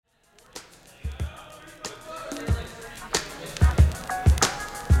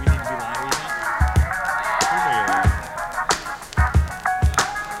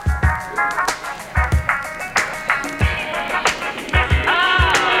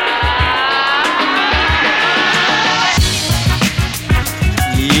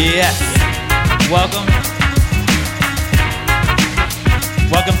welcome.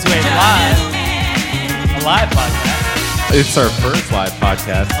 Welcome to a live podcast. It's our first live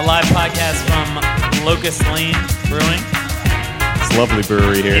podcast. A live podcast from Locust Lane Brewing. It's a lovely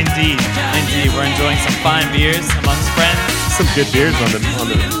brewery here. Indeed. We're enjoying some fine beers amongst friends. Some good beers on the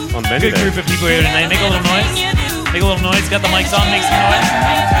menu. Good group of people here tonight. Make a little noise. Got the mics on. Make some noise.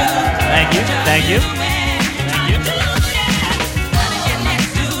 Thank you.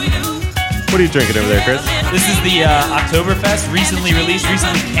 What are you drinking over there, Chris? This is the Oktoberfest, recently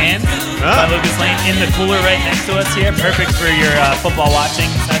canned by Locust Lane in the cooler right next to us here. Perfect for your football watching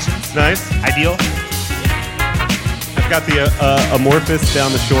sessions. Nice. Ideal. I've got the Amorphous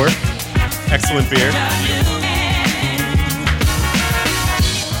down the shore. Excellent beer.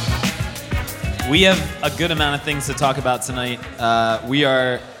 We have a good amount of things to talk about tonight. We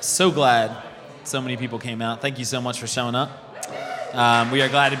are so glad so many people came out. Thank you so much for showing up. We are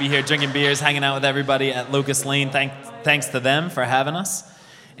glad to be here drinking beers, hanging out with everybody at Locust Lane. Thanks to them for having us.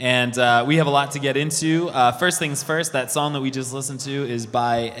 And we have a lot to get into. First things first, that song that we just listened to is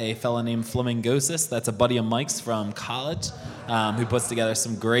by a fella named Flamingosis. That's a buddy of Mike's from college who puts together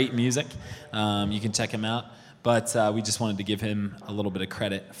some great music. You can check him out. But we just wanted to give him a little bit of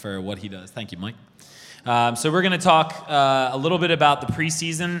credit for what he does. Thank you, Mike. So we're going to talk a little bit about the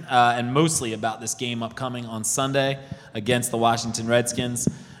preseason and mostly about this game upcoming on Sunday against the Washington Redskins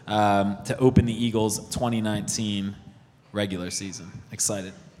to open the Eagles' 2019 regular season.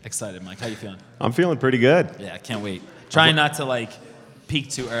 Excited, Mike. How you feeling? I'm feeling pretty good. Yeah, I can't wait. Trying not to peak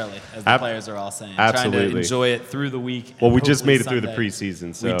too early, as the players are all saying. Absolutely. Trying to enjoy it through the week. Well, we just made it Sunday. through the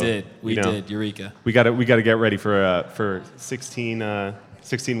preseason, so we did. Eureka. We got to get ready for 16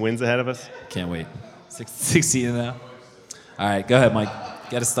 wins ahead of us. Can't wait. 16 now. All right, go ahead, Mike.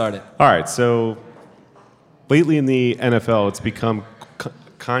 Get us started. All right, so lately in the NFL, it's become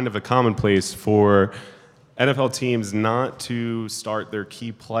kind of a commonplace for NFL teams not to start their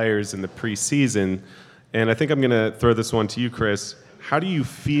key players in the preseason. And I think I'm going to throw this one to you, Chris. How do you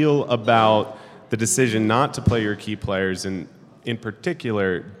feel about the decision not to play your key players, and in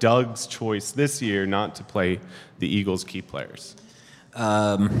particular, Doug's choice this year not to play the Eagles' key players?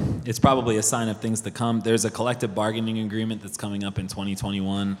 It's probably a sign of things to come. There's a collective bargaining agreement that's coming up in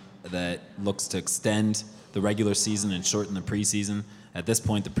 2021 that looks to extend the regular season and shorten the preseason. At this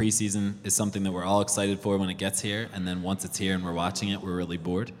point, the preseason is something that we're all excited for when it gets here, and then once it's here and we're watching it, we're really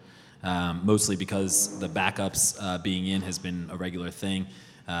bored. Mostly because the backups being in has been a regular thing.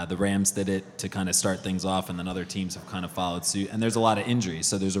 The Rams did it to kind of start things off, and then other teams have kind of followed suit. And there's a lot of injuries,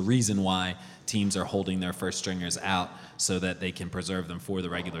 so there's a reason why teams are holding their first stringers out so that they can preserve them for the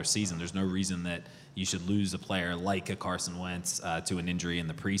regular season. There's no reason that you should lose a player like a Carson Wentz to an injury in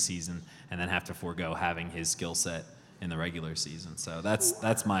the preseason and then have to forego having his skill set in the regular season. So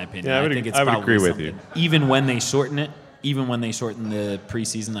that's my opinion. Yeah, I would agree with you. Even when they shorten it, even when they shorten the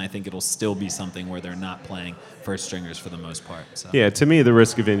preseason, I think it'll still be something where they're not playing first stringers for the most part. So. Yeah, to me, the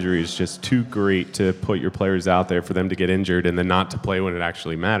risk of injury is just too great to put your players out there for them to get injured and then not to play when it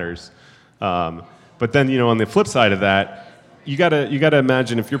actually matters. But then, on the flip side of that, you gotta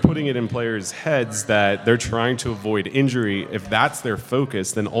imagine if you're putting it in players' heads that they're trying to avoid injury. If that's their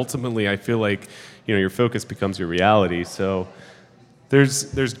focus, then ultimately, I feel like your focus becomes your reality. So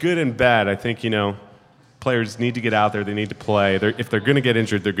there's good and bad. I think players need to get out there. They need to play. If they're going to get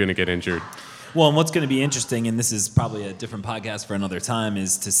injured, they're going to get injured. Well, and what's going to be interesting, and this is probably a different podcast for another time,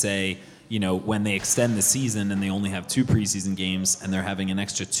 is to say, when they extend the season and they only have 2 preseason games and they're having an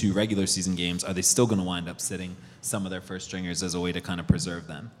extra 2 regular season games, are they still going to wind up sitting some of their first stringers as a way to kind of preserve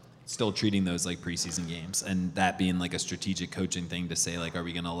them? Still treating those like preseason games, and that being like a strategic coaching thing to say, are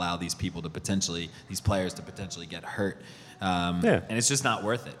we going to allow these players to potentially get hurt? And it's just not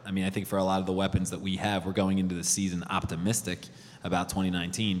worth it. I mean, I think for a lot of the weapons that we have, we're going into the season optimistic about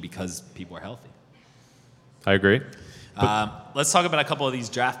 2019 because people are healthy. I agree. Let's talk about a couple of these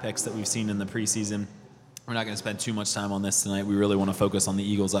draft picks that we've seen in the preseason. We're not going to spend too much time on this tonight. We really want to focus on the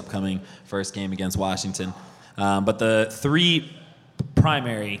Eagles' upcoming first game against Washington. But the 3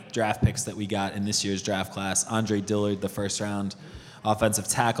 primary draft picks that we got in this year's draft class: Andre Dillard, the first-round offensive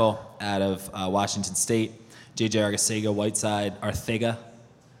tackle out of Washington State; J.J. Arcega-Whiteside,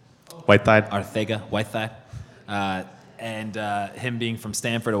 and him being from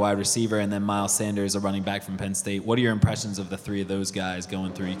Stanford, a wide receiver, and then Miles Sanders, a running back from Penn State. What are your impressions of the 3 of those guys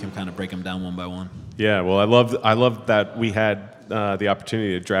going through? You can kind of break them down one by one. Yeah, well, I love that we had the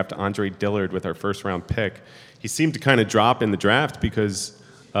opportunity to draft Andre Dillard with our first-round pick. He seemed to kind of drop in the draft because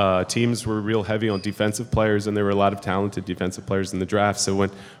teams were real heavy on defensive players, and there were a lot of talented defensive players in the draft. So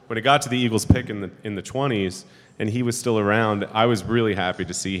when it got to the Eagles pick in the 20s, and he was still around, I was really happy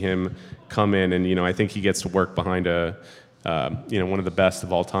to see him come in. And I think he gets to work behind one of the best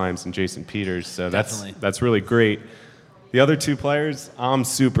of all times in Jason Peters. So that's really great. The other two players, I'm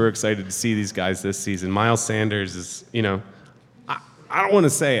super excited to see these guys this season. Miles Sanders is, I don't want to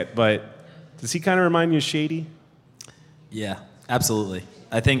say it, but does he kind of remind you of Shady? Yeah, absolutely.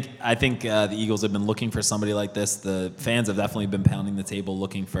 I think the Eagles have been looking for somebody like this. The fans have definitely been pounding the table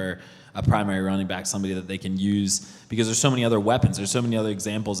looking for a primary running back, somebody that they can use, because there's so many other weapons. There's so many other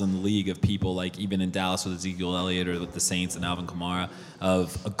examples in the league of people, like even in Dallas with Ezekiel Elliott or with the Saints and Alvin Kamara,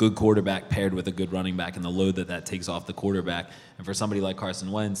 of a good quarterback paired with a good running back and the load that takes off the quarterback. And for somebody like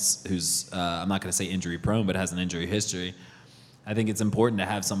Carson Wentz, who's, I'm not going to say injury prone, but has an injury history, I think it's important to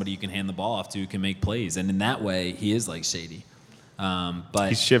have somebody you can hand the ball off to who can make plays. And in that way, he is like Shady. But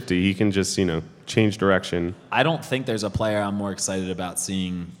he's shifty. He can just, change direction. I don't think there's a player I'm more excited about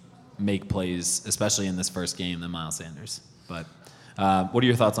seeing make plays, especially in this first game, than Miles Sanders. But what are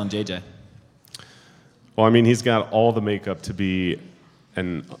your thoughts on JJ? Well, he's got all the makeup to be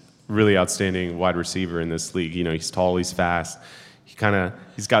an really outstanding wide receiver in this league. He's tall, he's fast.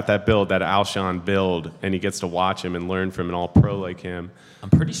 He's got that build, that Alshon build, and he gets to watch him and learn from an all-pro like him. I'm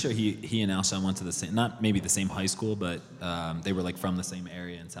pretty sure he and Alshon went to the same, not maybe the same high school, but they were from the same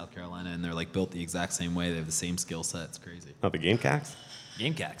area in South Carolina, and they're built the exact same way. They have the same skill set. It's crazy. Oh, the Gamecocks?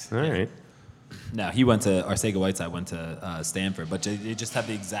 Gamecocks. All right. No, he went to Arcega-Whiteside went to Stanford, but they just have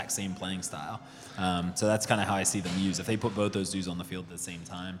the exact same playing style. So that's kind of how I see them used. If they put both those dudes on the field at the same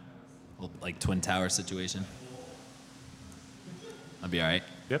time, like Twin Tower situation, that'd be all right.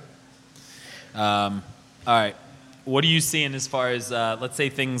 Yep. All right. What are you seeing as far as, let's say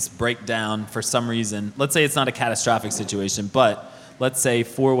things break down for some reason. Let's say it's not a catastrophic situation, but let's say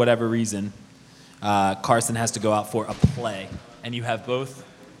for whatever reason, Carson has to go out for a play, and you have both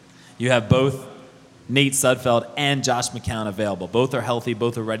Nate Sudfeld and Josh McCown available. Both are healthy.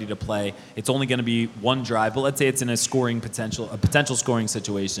 Both are ready to play. It's only going to be one drive, but let's say it's in a potential scoring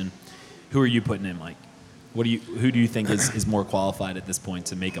situation. Who are you putting in, Mike? Who do you think is more qualified at this point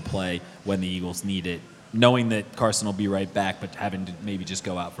to make a play when the Eagles need it, knowing that Carson will be right back, but having to maybe just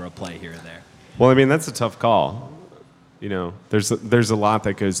go out for a play here or there? Well, that's a tough call. There's a lot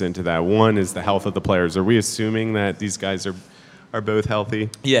that goes into that. One is the health of the players. Are we assuming that these guys are both healthy?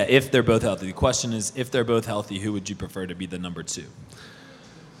 Yeah, if they're both healthy. The question is, if they're both healthy, who would you prefer to be the number two?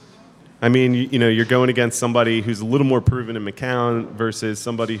 You're going against somebody who's a little more proven in McCown versus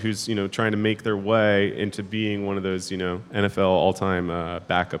somebody who's, trying to make their way into being one of those, NFL all-time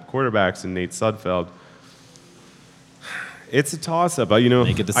backup quarterbacks in Nate Sudfeld. It's a toss-up.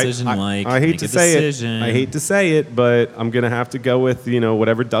 Make a decision, Mike. I hate to say it, but I'm going to have to go with,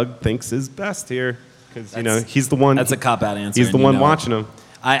 whatever Doug thinks is best here. Because, he's the one. That's a cop-out answer. He's the one watching him.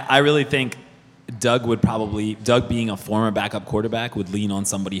 I really think Doug being a former backup quarterback, would lean on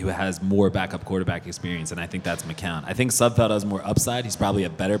somebody who has more backup quarterback experience, and I think that's McCown. I think Sudfeld has more upside. He's probably a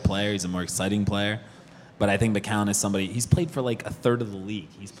better player. He's a more exciting player. But I think McCown is somebody, he's played for a third of the league.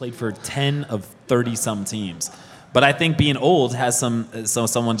 He's played for 10 of 30-some teams. But I think being old has some, so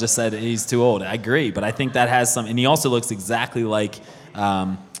someone just said he's too old. I agree, but I think that has some, and he also looks exactly like,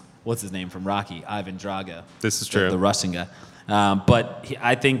 what's his name from Rocky? Ivan Drago. This is true. The Russian guy.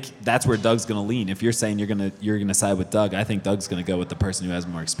 I think that's where Doug's going to lean. If you're saying you're gonna side with Doug, I think Doug's going to go with the person who has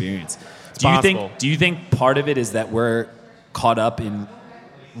more experience. Do you think part of it is that we're caught up in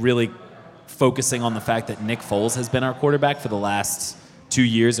really focusing on the fact that Nick Foles has been our quarterback for the last 2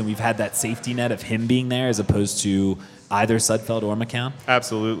 years, and we've had that safety net of him being there as opposed to either Sudfeld or McCown?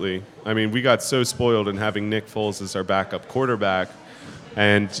 Absolutely. We got so spoiled in having Nick Foles as our backup quarterback,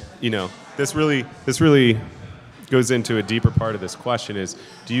 and this really goes into a deeper part of this question is,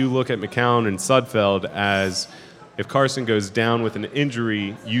 do you look at McCown and Sudfeld as, if Carson goes down with an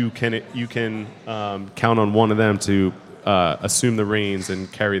injury, you can count on one of them to assume the reins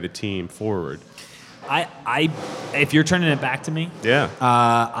and carry the team forward? If you're turning it back to me, yeah.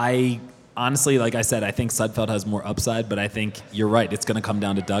 I honestly, like I said, I think Sudfeld has more upside, but I think you're right. It's going to come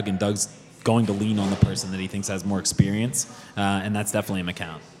down to Doug, and Doug's going to lean on the person that he thinks has more experience, and that's definitely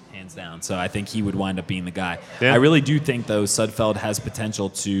McCown, hands down. So I think he would wind up being the guy. Yeah. I really do think, though, Sudfeld has potential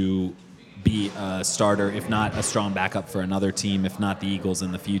to be a starter, if not a strong backup for another team, if not the Eagles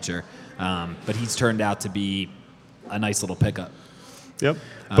in the future. But he's turned out to be a nice little pickup. Yep.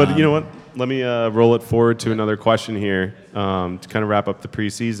 But you know what? Let me roll it forward to another question here to kind of wrap up the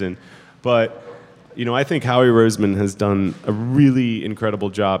preseason. But I think Howie Roseman has done a really incredible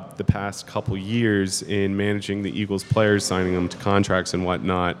job the past couple years in managing the Eagles players, signing them to contracts and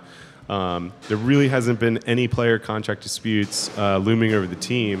whatnot. There really hasn't been any player contract disputes looming over the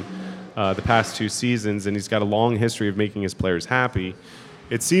team the past 2 seasons, and he's got a long history of making his players happy.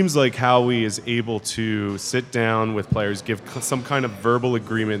 It seems like Howie is able to sit down with players, give some kind of verbal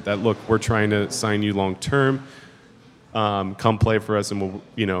agreement that, look, we're trying to sign you long term. Come play for us, and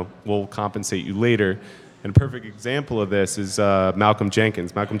we'll compensate you later. And a perfect example of this is Malcolm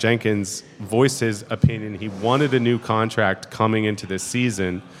Jenkins. Malcolm Jenkins voiced his opinion. He wanted a new contract coming into this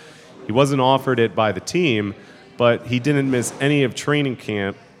season. He wasn't offered it by the team, but he didn't miss any of training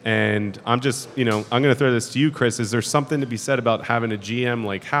camp. And I'm going to throw this to you, Chris. Is there something to be said about having a GM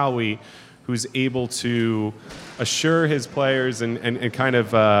like Howie who's able to assure his players and kind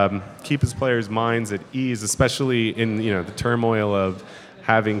of keep his players' minds at ease, especially in the turmoil of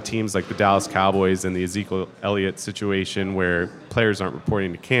having teams like the Dallas Cowboys and the Ezekiel Elliott situation where players aren't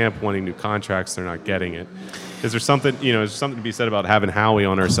reporting to camp, wanting new contracts, they're not getting it. Is there something, to be said about having Howie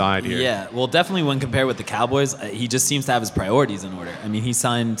on our side here? Yeah, well, definitely when compared with the Cowboys, he just seems to have his priorities in order. I mean, he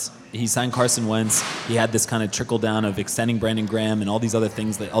signed Carson Wentz. He had this kind of trickle down of extending Brandon Graham and all these other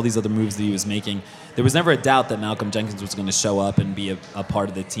things, all these other moves that he was making. There was never a doubt that Malcolm Jenkins was going to show up and be a part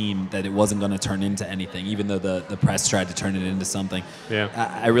of the team, that it wasn't going to turn into anything, even though the press tried to turn it into something.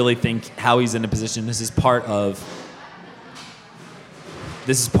 Yeah. I really think Howie's in a position. This is part of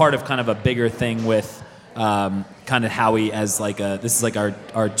kind of a bigger thing with kind of Howie as this is like our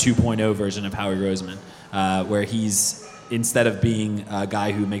 2.0 version of Howie Roseman, where he's, instead of being a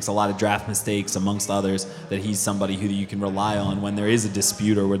guy who makes a lot of draft mistakes amongst others, that he's somebody who you can rely on when there is a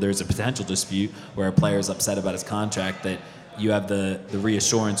dispute or where there's a potential dispute where a player's upset about his contract, that you have the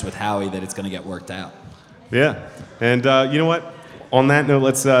reassurance with Howie that it's going to get worked out. Yeah, and you know what? On that note,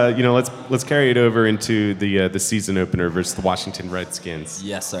 let's carry it over into the season opener versus the Washington Redskins.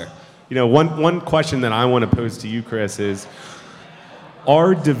 Yes, sir. One question that I want to pose to you, Chris, is: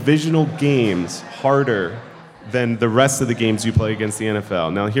 are divisional games harder than the rest of the games you play against the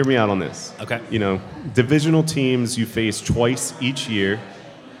NFL? Now, hear me out on this. Okay. Divisional teams you face twice each year,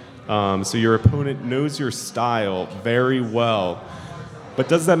 so your opponent knows your style very well. But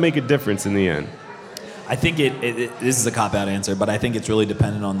does that make a difference in the end? I think this is a cop-out answer, but I think it's really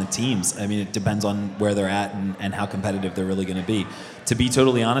dependent on the teams. I mean, it depends on where they're at and how competitive they're really going to be. To be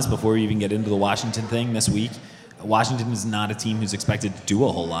totally honest, before we even get into the Washington thing this week, Washington is not a team who's expected to do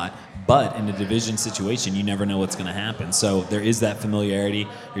a whole lot, but in a division situation, you never know what's going to happen. So there is that familiarity.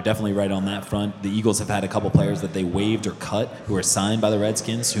 You're definitely right on that front. The Eagles have had a couple players that they waived or cut who are signed by the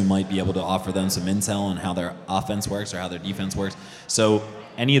Redskins who might be able to offer them some intel on how their offense works or how their defense works. So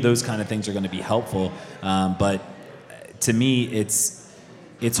any of those kind of things are going to be helpful. But to me,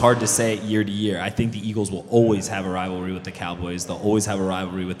 it's hard to say it year to year. I think the Eagles will always have a rivalry with the Cowboys. They'll always have a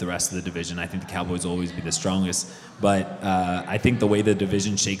rivalry with the rest of the division. I think the Cowboys will always be the strongest. But I think the way the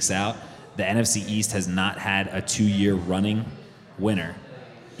division shakes out, the NFC East has not had a 2-year running winner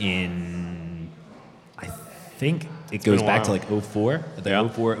in, I think it goes back to like 04. The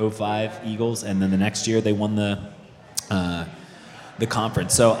 04-05 Eagles. And then the next year they won the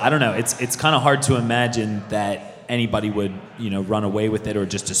conference. So I don't know. It's kind of hard to imagine that anybody would, run away with it or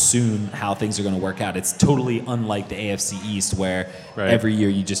just assume how things are going to work out. It's totally unlike the AFC East where every year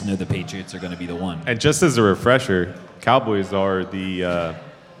you just know the Patriots are going to be the one. And just as a refresher, Cowboys are the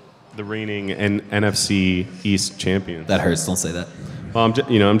reigning NFC East champions. That hurts. Don't say that. Well,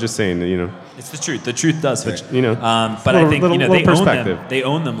 I'm just saying, It's the truth. The truth does hurt. But I think they owned them. They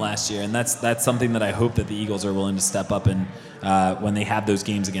owned them last year, and that's something that I hope that the Eagles are willing to step up and when they have those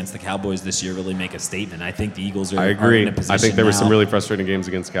games against the Cowboys this year, really make a statement. I think the Eagles are in a position. I think there were some now, really frustrating games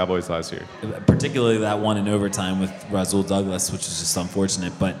against the Cowboys last year, particularly that one in overtime with Rasul Douglas, which is just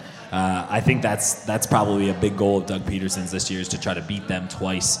unfortunate. But I think that's probably a big goal of Doug Peterson's this year, is to try to beat them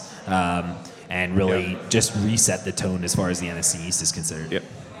twice. And really just reset the tone as far as the NFC East is considered. Yep.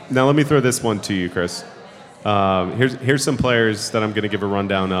 Now let me throw this one to you, Chris. Here's some players that I'm going to give a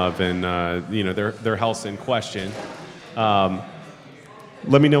rundown of, and their health's in question.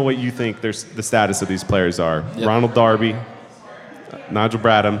 Let me know what you think the status of these players are. Yep. Ronald Darby, Nigel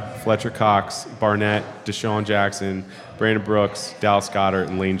Bradham, Fletcher Cox, Barnett, Deshaun Jackson, Brandon Brooks, Dallas Goedert,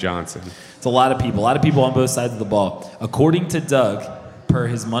 and Lane Johnson. It's a lot of people on both sides of the ball. According to Doug, per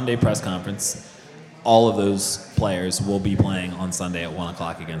his Monday press conference, all of those players will be playing on Sunday at 1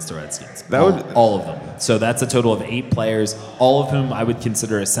 o'clock against the Redskins. All of them. So that's a total of 8 players, all of whom I would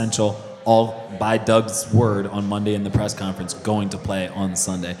consider essential, all by Doug's word on Monday in the press conference, going to play on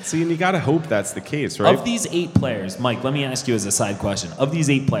Sunday. See, and you got to hope that's the case, right? Of these 8 players, Mike, let me ask you as a side question. Of these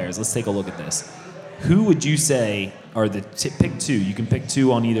 8 players, let's take a look at this. who would you say are pick two? You can pick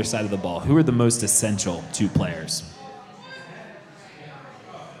two on either side of the ball. Who are the most essential two players?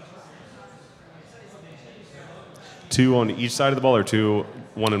 Two on each side of the ball, or two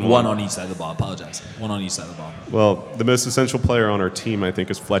one and one? One on each side of the ball. Apologize. One on each side of the ball. Well, the most essential player on our team, I think,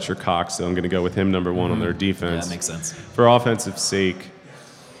 is Fletcher Cox. So I'm going to go with him number one on their Yeah, defense. that makes sense. For offensive sake,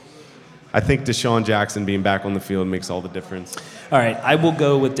 I think Deshaun Jackson being back on the field makes all the difference. All right, I will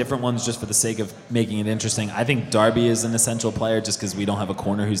go with different ones just for the sake of making it interesting. I think Darby is an essential player just because we don't have a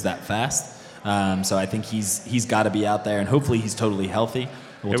corner who's that fast. So I think he's got to be out there, and hopefully he's totally healthy.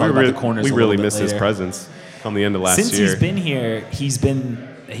 We'll talk about the corners we a really little bit miss his later. presence on the end of last Since year. he's been here,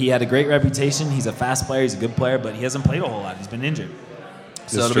 he had a great reputation. He's a fast player. He's a good player, but he hasn't played a whole lot. He's been injured.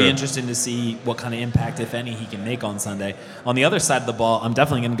 So That's it'll true. be interesting to see what kind of impact, if any, he can make on Sunday. On the other side of the ball, I'm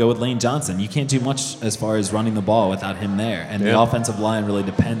definitely going to go with Lane Johnson. You can't do much as far as running the ball without him there. And the Yeah. offensive line really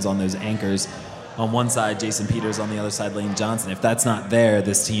depends on those anchors. On one side, Jason Peters. On the other side, Lane Johnson. If that's not there,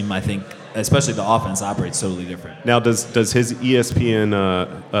 this team, I think, especially the offense, operates totally different. Now, does his ESPN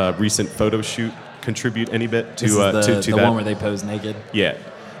recent photo shoot contribute any bit to This is to the that? one where they pose naked. Yeah.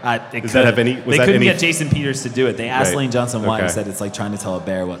 Does that have any- was They that couldn't any- get Jason Peters to do it. They asked Right. Lane Johnson why. He Okay. said it's like trying to tell a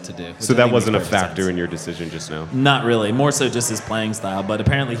bear what to do. which So I that think wasn't a makes perfect factor sense. in your decision just now. Not really. More so just his playing style. But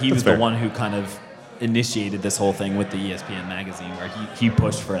apparently he was fair. the one who kind of initiated this whole thing with the ESPN magazine, where he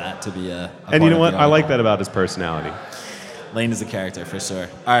pushed for that to be a And part you know of what? the I like article. that about his personality. Lane is a character for sure.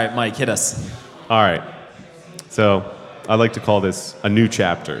 All right, Mike, hit us. All right. So I like to call this a new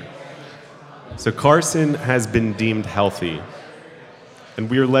chapter. So Carson has been deemed healthy, and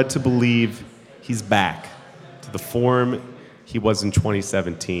we are led to believe he's back to the form he was in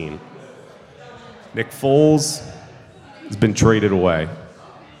 2017. Nick Foles has been traded away.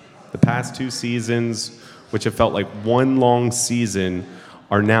 The past two seasons, which have felt like one long season,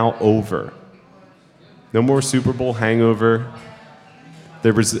 are now over. No more Super Bowl hangover.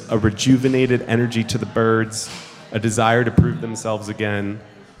 There was a rejuvenated energy to the Birds, a desire to prove themselves again.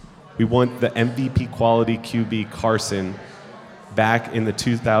 We want the MVP quality QB Carson back in the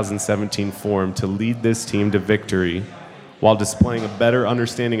 2017 form to lead this team to victory while displaying a better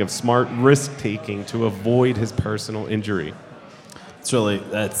understanding of smart risk-taking to avoid his personal injury. It's really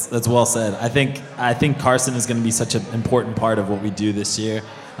that's well said. I think Carson is going to be such an important part of what we do this year,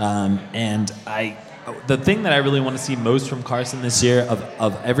 and the thing that I really want to see most from Carson this year,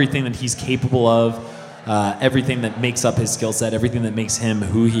 of everything that he's capable of, everything that makes up his skill set, everything that makes him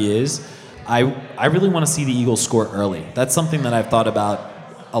who he is, I really want to see the Eagles score early. That's something that I've thought about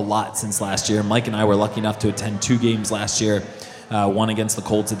a lot since last year. Mike and I were lucky enough to attend 2 games last year, one against the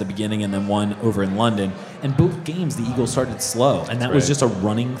Colts at the beginning and then one over in London. And both games, the Eagles started slow, and that was right. just a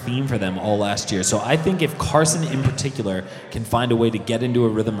running theme for them all last year. So I think if Carson in particular can find a way to get into a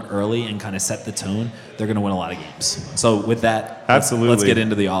rhythm early and kind of set the tone, they're going to win a lot of games. So with that, Absolutely. let's get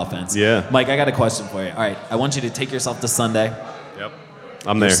into the offense. Yeah. Mike, I got a question for you. All right, I want you to take yourself to Sunday. Yep.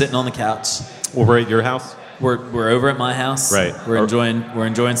 I'm You're there. sitting on the couch. Well, we're at your house? We're over at my house. Right. We're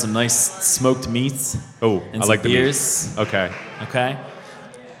enjoying some nice smoked meats. Oh, and I some like the meat. beers. Okay. Okay.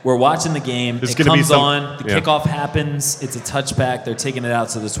 We're watching the game. There's It gonna be comes some- on. The yeah. kickoff happens. It's a touchback. They're taking it out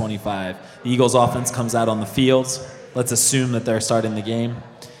to the 25. The Eagles offense comes out on the field. Let's assume that they're starting the game.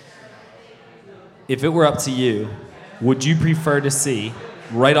 If it were up to you, would you prefer to see,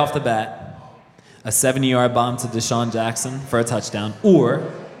 right off the bat, a 70-yard bomb to Deshaun Jackson for a touchdown,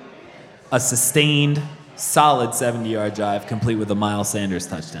 or a sustained, solid 70-yard drive complete with a Miles Sanders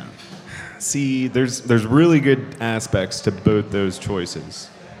touchdown? See, there's really good aspects to both those choices.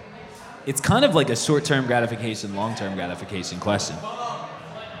 It's kind of like a short-term gratification, long-term gratification question.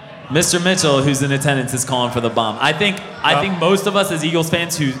 Mr. Mitchell, who's in attendance, is calling for the bomb. I think most of us as Eagles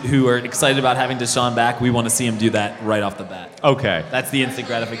fans who are excited about having Deshaun back, we want to see him do that right off the bat. Okay. That's the instant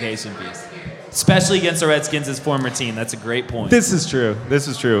gratification piece. Especially against the Redskins, his former team. That's a great point. This is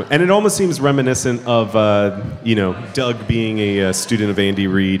true. And it almost seems reminiscent of, Doug being a student of Andy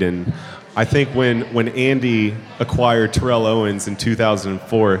Reid. And I think when Andy acquired Terrell Owens in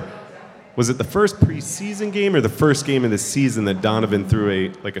 2004, was it the first preseason game or the first game of the season that Donovan threw a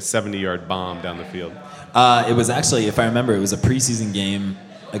 70-yard bomb down the field? It was actually, if I remember, it was a preseason game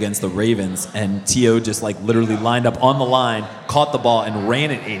against the Ravens, and T.O. just literally lined up on the line, caught the ball, and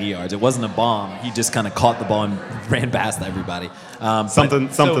ran it 80 yards. It wasn't a bomb. He just kind of caught the ball and ran past everybody.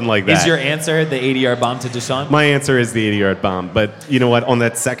 Something like that. Is your answer the 80-yard bomb to Deshaun? My answer is the 80-yard bomb. But you know what? On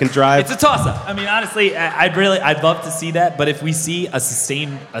that second drive, It's a toss-up. I mean, honestly, I'd love to see that. But if we see a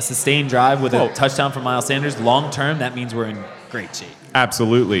sustained drive with a touchdown from Miles Sanders, long term, that means we're in great shape.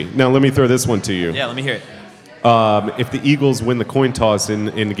 absolutely. Now let me throw this one to you. Yeah, let me hear it. If the Eagles win the coin toss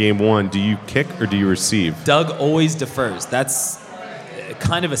in game one, do you kick or do you receive? Doug always defers. That's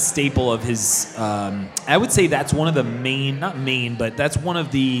kind of a staple of his. I would say that's one of the not main, but that's one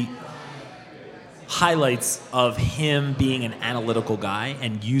of the highlights of him being an analytical guy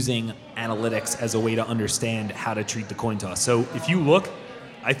and using analytics as a way to understand how to treat the coin toss. So if you look,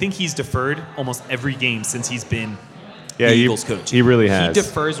 I think he's deferred almost every game since he's been the Eagles coach. He really has. He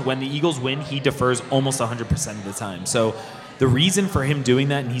defers when the Eagles win. He defers almost 100% of the time. So the reason for him doing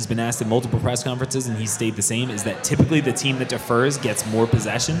that, and he's been asked in multiple press conferences and he's stayed the same, is that typically the team that defers gets more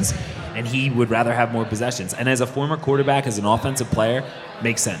possessions, and he would rather have more possessions. And as a former quarterback, as an offensive player,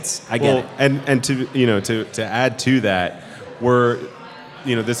 makes sense. I get it. And to add to that,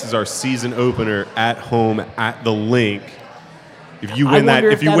 this is our season opener at home at the Link. If you win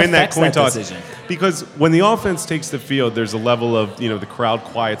that coin toss, decision. Because when the offense takes the field, there's a level of, the crowd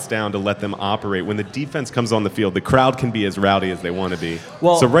quiets down to let them operate. When the defense comes on the field, the crowd can be as rowdy as they want to be.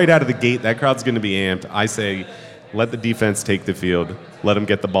 Well, so right out of the gate, that crowd's going to be amped. I say, let the defense take the field, let them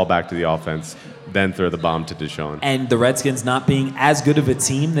get the ball back to the offense, then throw the bomb to Deshaun. And the Redskins not being as good of a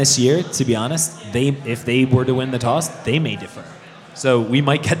team this year, to be honest, if they were to win the toss, they may defer. So we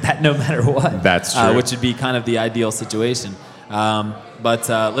might get that no matter what. That's true. Which would be kind of the ideal situation. But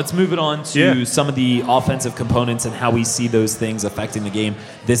let's move it on to some of the offensive components and how we see those things affecting the game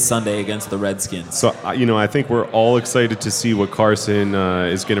this Sunday against the Redskins. So, I think we're all excited to see what Carson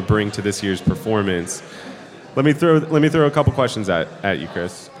is going to bring to this year's performance. Let me throw a couple questions at you,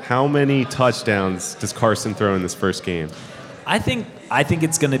 Chris. How many touchdowns does Carson throw in this first game? I think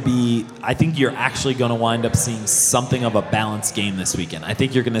it's going to be. I think you're actually going to wind up seeing something of a balanced game this weekend. I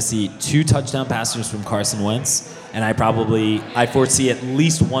think you're going to see 2 touchdown passes from Carson Wentz, and I foresee at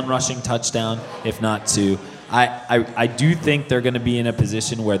least 1 rushing touchdown, if not 2. I do think they're going to be in a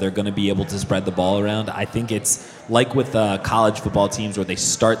position where they're going to be able to spread the ball around. I think it's like with college football teams where they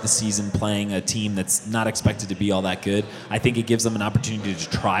start the season playing a team that's not expected to be all that good. I think it gives them an opportunity to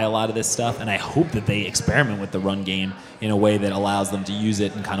try a lot of this stuff, and I hope that they experiment with the run game in a way that allows them to use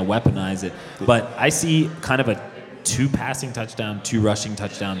it and kind of weaponize it. But I see kind of a 2 passing touchdown, 2 rushing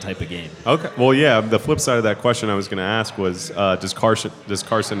touchdown type of game. Okay. Well, yeah. The flip side of that question I was going to ask was, does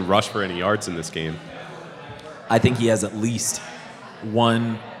Carson rush for any yards in this game? I think he has at least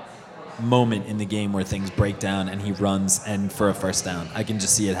 1 moment in the game where things break down and he runs and for a first down. I can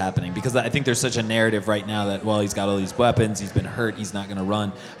just see it happening because I think there's such a narrative right now that, well, he's got all these weapons, he's been hurt, he's not going to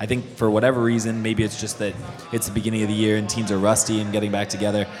run. I think for whatever reason, maybe it's just that it's the beginning of the year and teams are rusty and getting back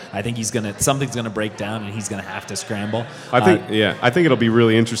together. I think something's going to break down and he's going to have to scramble. I think it'll be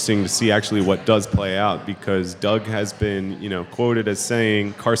really interesting to see actually what does play out because Doug has been, quoted as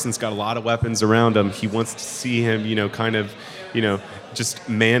saying Carson's got a lot of weapons around him. He wants to see him, just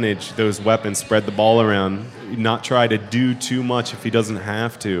manage those weapons, spread the ball around, not try to do too much if he doesn't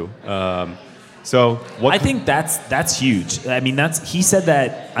have to. I think that's huge. I mean, he said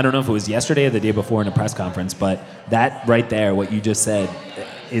that, I don't know if it was yesterday or the day before in a press conference, but that right there, what you just said,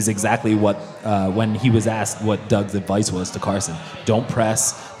 is exactly what, when he was asked what Doug's advice was to Carson. Don't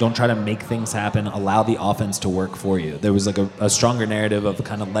press, don't try to make things happen, allow the offense to work for you. There was like a stronger narrative of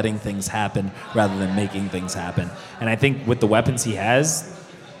kind of letting things happen rather than making things happen. And I think with the weapons he has,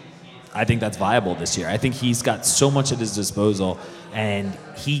 I think that's viable this year. I think he's got so much at his disposal, and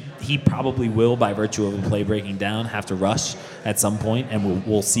he probably will, by virtue of a play breaking down, have to rush at some point, and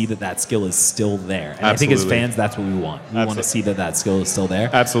we'll see that skill is still there. And I think as fans, that's what we want. We want to see that skill is still there.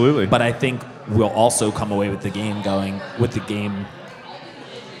 Absolutely. But I think we'll also come away with the game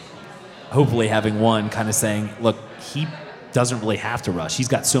hopefully having won, kind of saying, look, he doesn't really have to rush. He's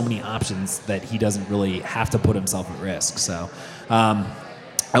got so many options that he doesn't really have to put himself at risk. So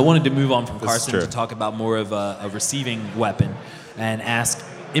I wanted to move on from Carson to talk about more of a receiving weapon and ask,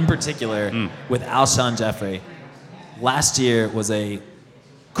 in particular, with Alshon Jeffrey. Last year was a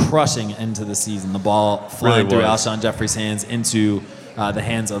crushing end to the season. The ball flying through Alshon Jeffrey's hands into the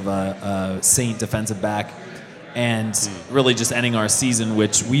hands of a Saint defensive back, and really just ending our season,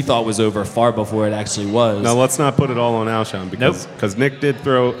 which we thought was over far before it actually was. Now, let's not put it all on Alshon because Nick did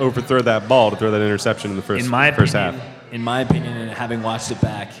overthrow that ball to throw that interception in the first half. In my opinion, and having watched it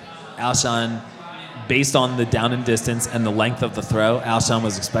back, Alshon, based on the down and distance and the length of the throw, Alshon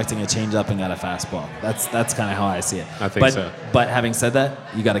was expecting a changeup and got a fastball. That's kind of how I see it. I think so. But having said that,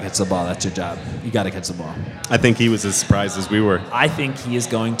 you got to catch the ball. That's your job. You got to catch the ball. I think he was as surprised as we were. I think he is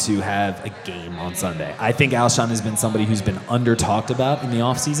going to have a game on Sunday. I think Alshon has been somebody who's been under-talked about in the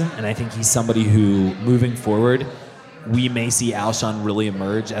offseason, and I think he's somebody who, moving forward, we may see Alshon really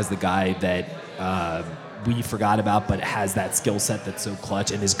emerge as the guy that we forgot about, but has that skill set that's so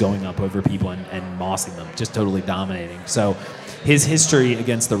clutch and is going up over people and mossing them, just totally dominating. So his history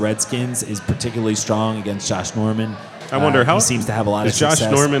against the Redskins is particularly strong against Josh Norman. I wonder how he seems to have a lot of success. Is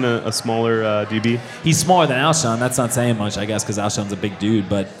Josh Norman a smaller DB? He's smaller than Alshon. That's not saying much, I guess, because Alshon's a big dude.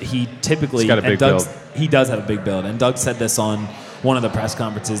 But he typically he's got a big build. He does have a big build. And Doug said this on one of the press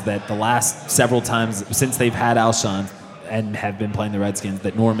conferences that the last several times since they've had Alshon and have been playing the Redskins,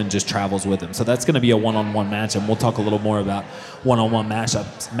 that Norman just travels with him. So that's going to be a one-on-one match, and we'll talk a little more about one-on-one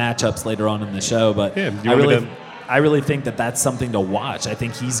matchups later on in the show. But yeah, I really think that that's something to watch. I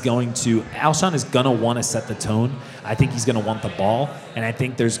think Alshon is going to want to set the tone. I think he's going to want the ball. And I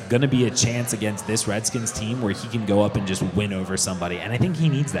think there's going to be a chance against this Redskins team where he can go up and just win over somebody. And I think he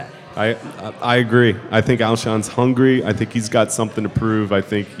needs that. I agree. I think Alshon's hungry. I think he's got something to prove. I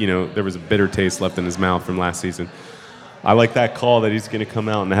think, there was a bitter taste left in his mouth from last season. I like that call that he's going to come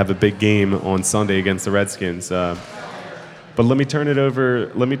out and have a big game on Sunday against the Redskins. But let me turn it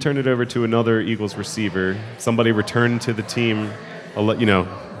over to another Eagles receiver. Somebody returned to the team.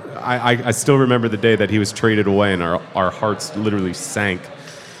 I still remember the day that he was traded away, and our hearts literally sank.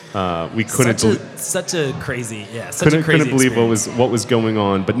 We couldn't couldn't believe what was going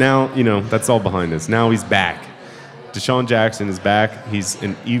on. But now that's all behind us. Now he's back. DeSean Jackson is back. He's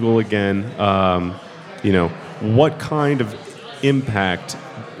an Eagle again. What kind of impact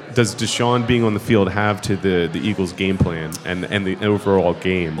does DeSean being on the field have to the Eagles' game plan and the overall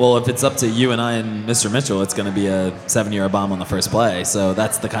game? Well, if it's up to you and I and Mr. Mitchell, it's going to be a 7-yard bomb on the first play. So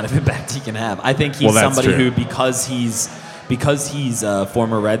that's the kind of impact he can have. I think he's somebody who, because he's a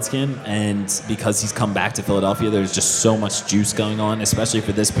former Redskin and because he's come back to Philadelphia, there's just so much juice going on, especially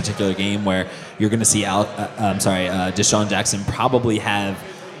for this particular game where you're going to see DeSean Jackson probably have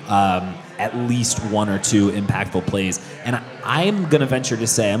at least one or two impactful plays. And I'm going to venture to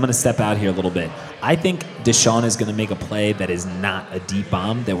say, I'm going to step out here a little bit. I think DeSean is going to make a play that is not a deep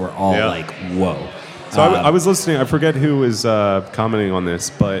bomb that we're all like, whoa. So I was listening. I forget who was commenting on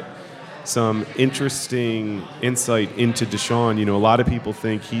this, but some interesting insight into DeSean. A lot of people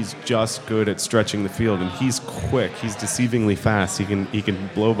think he's just good at stretching the field, and he's quick. He's deceivingly fast. He can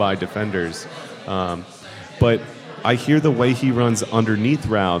blow by defenders. But I hear the way he runs underneath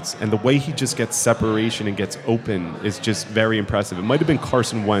routes and the way he just gets separation and gets open is just very impressive. It might have been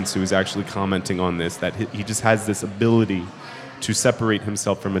Carson Wentz who was actually commenting on this, that he just has this ability to separate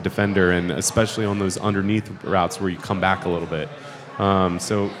himself from a defender, and especially on those underneath routes where you come back a little bit. One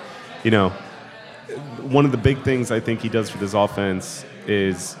of the big things I think he does for this offense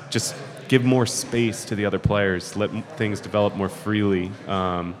is just give more space to the other players, let things develop more freely.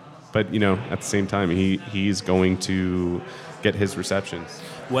 But, at the same time, he's going to get his receptions.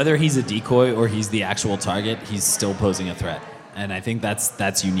 Whether he's a decoy or he's the actual target, he's still posing a threat. And I think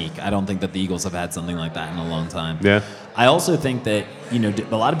that's unique. I don't think that the Eagles have had something like that in a long time. Yeah. I also think that,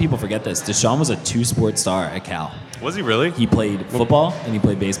 a lot of people forget this. DeSean was a two-sport star at Cal. Was he really? He played football and he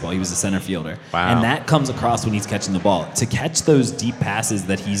played baseball. He was a center fielder. Wow. And that comes across when he's catching the ball. To catch those deep passes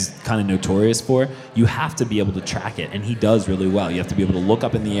that he's kind of notorious for, you have to be able to track it. And he does really well. You have to be able to look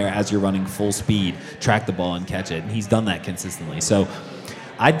up in the air as you're running full speed, track the ball, and catch it. And he's done that consistently. So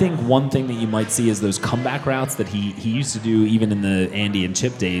I think one thing that you might see is those comeback routes that he used to do even in the Andy and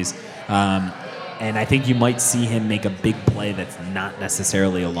Chip days. And I think you might see him make a big play that's not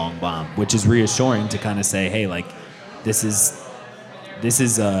necessarily a long bomb, which is reassuring to kind of say, hey, like, this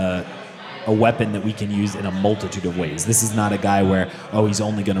is a weapon that we can use in a multitude of ways. This is not a guy where, he's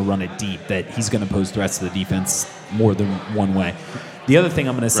only going to run it deep, that he's going to pose threats to the defense more than one way. The other thing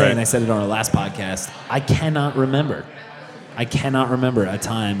I'm going to say, and I said it on our last podcast, I cannot remember a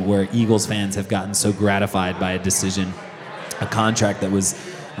time where Eagles fans have gotten so gratified by a decision, a contract that was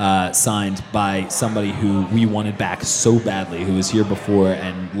signed by somebody who we wanted back so badly, who was here before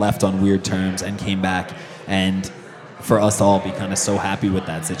and left on weird terms and came back, and for us to all be kind of so happy with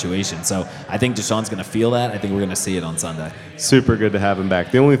that situation. So I think DeSean's going to feel that. I think we're going to see it on Sunday. Super good to have him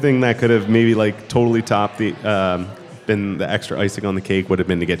back. The only thing that could have maybe totally topped been the extra icing on the cake would have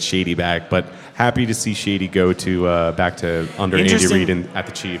been to get Shady back, but happy to see Shady go to back to under Andy Reid at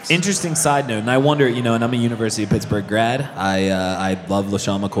the Chiefs. Interesting side note, and I wonder, and I'm a University of Pittsburgh grad. I love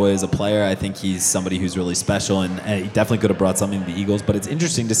LaShawn McCoy as a player. I think he's somebody who's really special, and he definitely could have brought something to the Eagles, but it's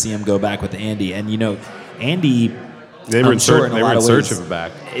interesting to see him go back with Andy. And, Andy, they were in search of a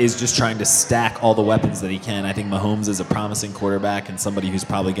back, is just trying to stack all the weapons that he can. I think Mahomes is a promising quarterback and somebody who's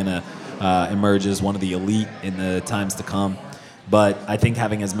probably going to emerge as one of the elite in the times to come. But I think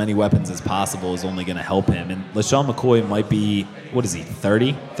having as many weapons as possible is only going to help him. And LaShawn McCoy might be,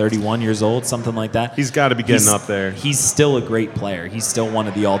 30, 31 years old, something like that. He's got to be getting up there. He's still a great player. He's still one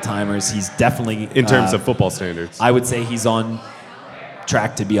of the all-timers. He's definitely... In terms of football standards. I would say he's on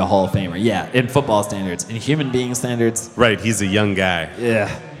track to be a Hall of Famer. Yeah, in football standards. In human being standards... Right, he's a young guy.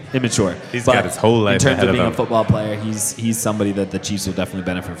 Yeah, immature. He's got his whole life ahead of him. In terms of being a football player, he's somebody that the Chiefs will definitely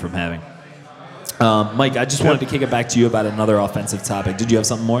benefit from having. Mike, I just wanted to kick it back to you about another offensive topic. Did you have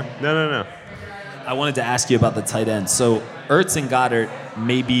something more? No. I wanted to ask you about the tight end. So Ertz and Goddard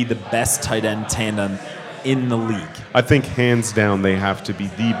may be the best tight end tandem in the league. I think hands down they have to be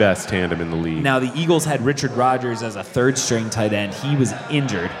the best tandem in the league. Now, the Eagles had Richard Rodgers as a third-string tight end. He was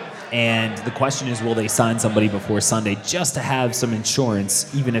injured. And the question is, will they sign somebody before Sunday just to have some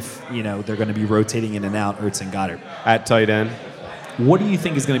insurance, even if they're going to be rotating in and out, Ertz and Goddard? At tight end? What do you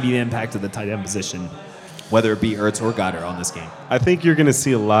think is going to be the impact of the tight end position, whether it be Ertz or Goddard on this game? I think you're going to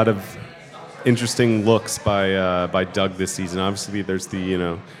see a lot of interesting looks by Doug this season. Obviously, there's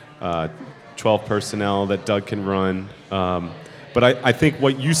the 12 personnel that Doug can run. But I think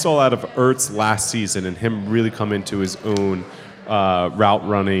what you saw out of Ertz last season and him really come into his own route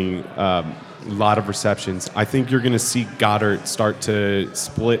running, a lot of receptions, I think you're going to see Goddard start to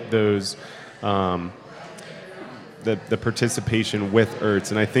split those the participation with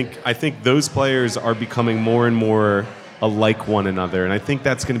Ertz. And I think those players are becoming more and more alike one another. And I think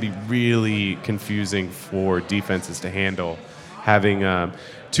that's going to be really confusing for defenses to handle. Having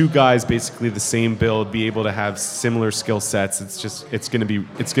two guys basically the same build, be able to have similar skill sets, it's going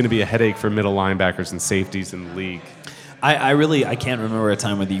to be a headache for middle linebackers and safeties in the league. I can't remember a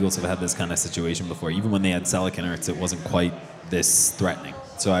time when the Eagles have had this kind of situation before. Even when they had Selleck and Ertz, it wasn't quite this threatening.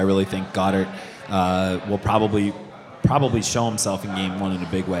 So I really think Goddard will probably show himself in game one in a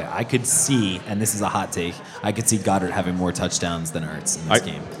big way. I could see, and this is a hot take, I could see Goddard having more touchdowns than Ertz in this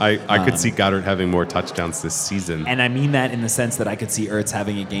game. I could see Goddard having more touchdowns this season. And I mean that in the sense that I could see Ertz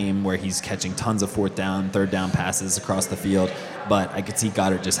having a game where he's catching tons of fourth down, third down passes across the field, but I could see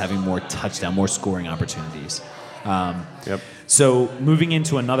Goddard just having more touchdown, more scoring opportunities. Yep. So moving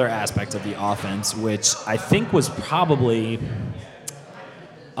into another aspect of the offense, which I think was probably...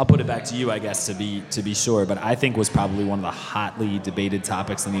 I'll put it back to you, I guess, to be sure, but I think was probably one of the hotly debated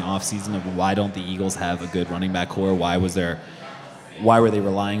topics in the offseason of why don't the Eagles have a good running back core? Why were they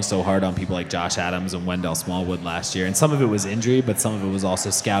relying so hard on people like Josh Adams and Wendell Smallwood last year? And some of it was injury, but some of it was also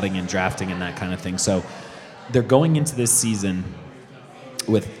scouting and drafting and that kind of thing. So they're going into this season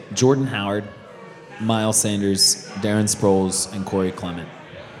with Jordan Howard, Miles Sanders, Darren Sproles, and Corey Clement.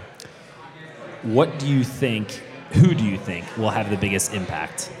 Who do you think will have the biggest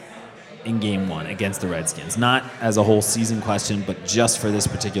impact in game one against the Redskins? Not as a whole season question, but just for this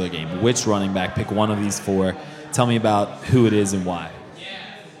particular game. Which running back? Pick one of these four. Tell me about who it is and why.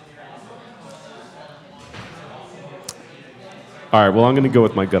 All right, well, I'm going to go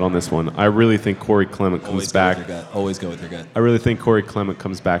with my gut on this one. I really think Corey Clement comes back. Always go with your gut. I really think Corey Clement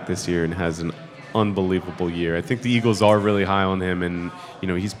comes back this year and has an unbelievable year. I think the Eagles are really high on him, and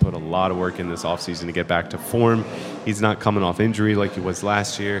he's put a lot of work in this offseason to get back to form. He's not coming off injury like he was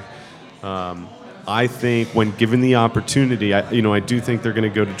last year. I think when given the opportunity, I do think they're going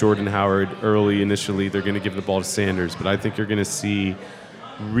to go to Jordan Howard early initially. They're going to give the ball to Sanders, but I think you're going to see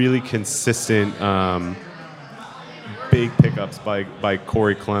really consistent big pickups by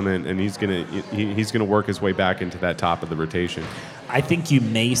Corey Clement, and he's going to work his way back into that top of the rotation. I think you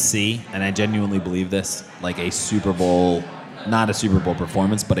may see, and I genuinely believe this, like a Super Bowl, not a Super Bowl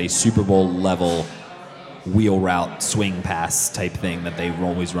performance, but a Super Bowl level wheel route swing pass type thing that they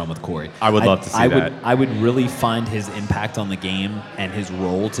always run with Corey. I would love to see that. I would really find his impact on the game and his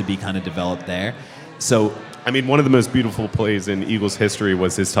role to be kind of developed there. So, I mean, one of the most beautiful plays in Eagles history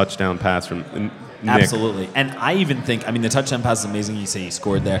was his touchdown pass from Nick. Absolutely. And I even think, the touchdown pass is amazing. You say he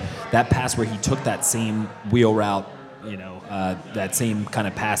scored there. That pass where he took that same wheel route, that same kind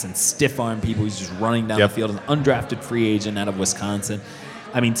of pass and stiff arm people. He's just running down the field, an undrafted free agent out of Wisconsin.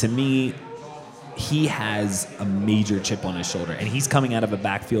 To me, he has a major chip on his shoulder, and he's coming out of a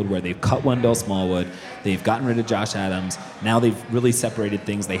backfield where they've cut Wendell Smallwood, they've gotten rid of Josh Adams, now they've really separated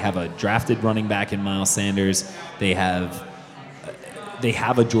things. They have a drafted running back in Miles Sanders, they have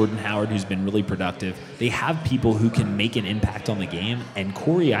a Jordan Howard who's been really productive. They have people who can make an impact on the game, and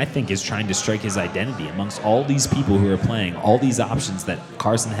Corey, I think, is trying to strike his identity amongst all these people who are playing, all these options that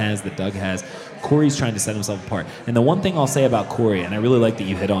Carson has, that Doug has. Corey's trying to set himself apart. And the one thing I'll say about Corey, and I really like that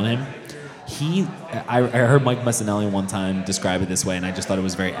you hit on him, I heard Mike Messinelli one time describe it this way, and I just thought it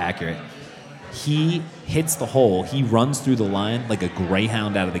was very accurate. he hits the hole. He runs through the line like a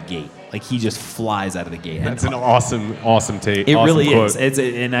greyhound out of the gate. Like he just flies out of the gate. That's an awesome take. It awesome really quote. is.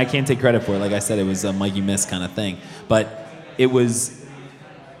 And I can't take credit for it. Like I said, it was a Mikey Miss kind of thing. But it was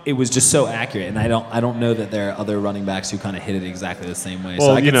just so accurate. And I don't know that there are other running backs who kind of hit it exactly the same way. Well,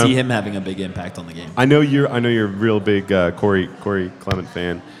 so I can see him having a big impact on the game. I know you're a real big Corey Clement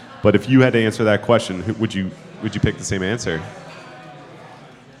fan. But if you had to answer that question, would you pick the same answer?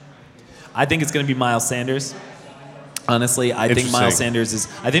 I think it's going to be Miles Sanders. Honestly, I think Miles Sanders is.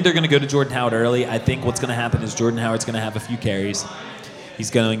 I think they're going to go to Jordan Howard early. I think what's going to happen is Jordan Howard's going to have a few carries. He's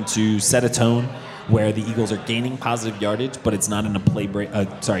going to set a tone where the Eagles are gaining positive yardage, but it's not in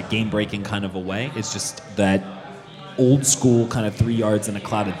a game-breaking kind of a way. It's just that old school kind of 3 yards in a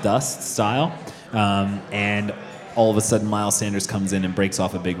cloud of dust style. And all of a sudden, Miles Sanders comes in and breaks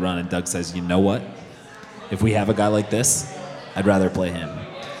off a big run, and Doug says, "You know what? If we have a guy like this, I'd rather play him."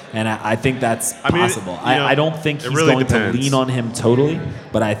 And I think that's possible. I don't think he's really going depends. to lean on him totally,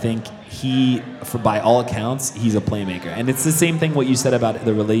 but I think by all accounts, he's a playmaker. And it's the same thing what you said about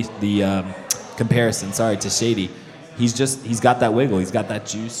the comparison. Sorry, to Shady. He's got that wiggle. He's got that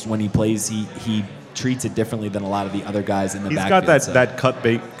juice. When he plays, he treats it differently than a lot of the other guys in the backfield. He's got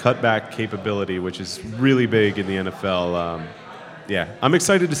that cutback capability, which is really big in the NFL. I'm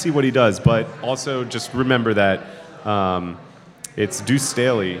excited to see what he does, but also just remember that. It's Deuce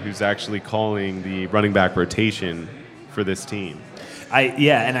Staley who's actually calling the running back rotation for this team.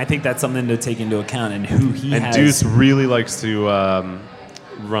 And I think that's something to take into account and who he has. And Deuce really likes to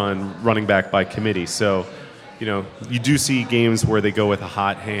run running back by committee. So, you do see games where they go with a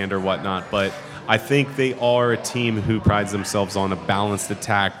hot hand or whatnot, but I think they are a team who prides themselves on a balanced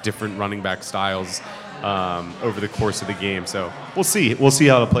attack, different running back styles over the course of the game. So we'll see. We'll see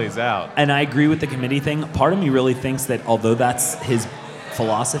how it plays out. And I agree with the committee thing. Part of me really thinks that although that's his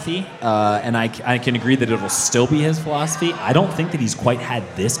philosophy, and I can agree that it'll still be his philosophy, I don't think that he's quite had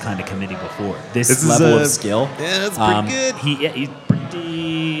this kind of committee before. This level of skill. Yeah, that's pretty good.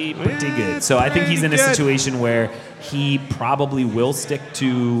 He's pretty good. So I think he's in a situation where he probably will stick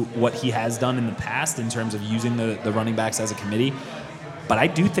to what he has done in the past in terms of using the running backs as a committee. But I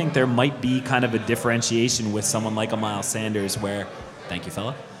do think there might be kind of a differentiation with someone like a Miles Sanders where, thank you,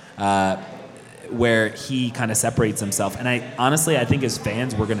 fella, where he kind of separates himself. And I think as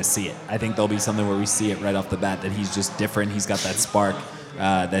fans, we're going to see it. I think there'll be something where we see it right off the bat, that he's just different. He's got that spark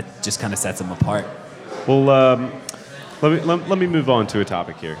that just kind of sets him apart. Well, let me move on to a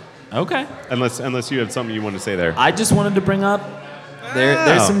topic here. Okay. Unless you have something you want to say there. I just wanted to bring up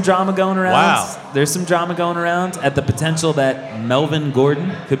there's some drama going around. Wow. There's some drama going around at the potential that Melvin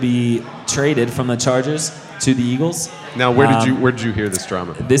Gordon could be traded from the Chargers to the Eagles. Now, where did you hear this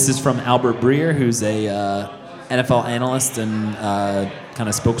drama? This is from Albert Breer, who's a NFL analyst and kind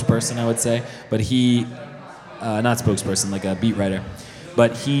of spokesperson, I would say. But he, not spokesperson, like a beat writer.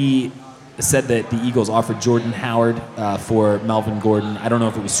 But he said that the Eagles offered Jordan Howard for Melvin Gordon. I don't know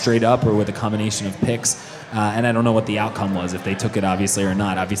if it was straight up or with a combination of picks. And I don't know what the outcome was, if they took it, obviously, or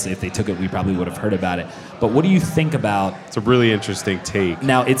not. Obviously, if they took it, we probably would have heard about it. But what do you think about... It's a really interesting take.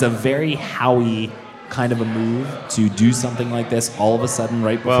 Now, it's a very Howie kind of a move to do something like this all of a sudden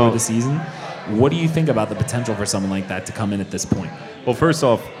right before the season. What do you think about the potential for someone like that to come in at this point? Well, first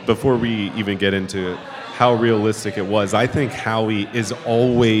off, before we even get into how realistic it was, I think Howie is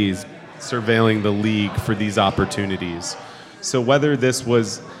always surveilling the league for these opportunities. So whether this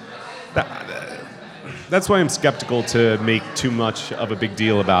was... That's why I'm skeptical to make too much of a big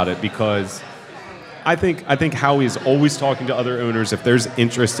deal about it, because I think Howie's always talking to other owners. If there's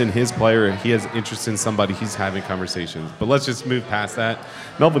interest in his player, if he has interest in somebody, he's having conversations. But let's just move past that.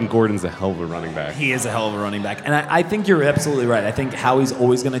 Melvin Gordon's a hell of a running back. He is a hell of a running back. And I think you're absolutely right. I think Howie's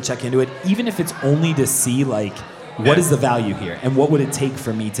always going to check into it, even if it's only to see, like, what is the value here? And what would it take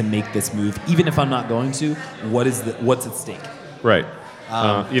for me to make this move? Even if I'm not going to, what's at stake? Right.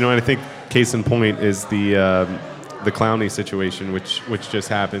 And I think case in point is the Clowney situation, which just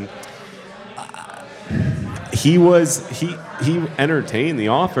happened. He entertained the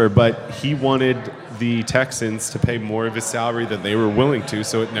offer, but he wanted the Texans to pay more of his salary than they were willing to,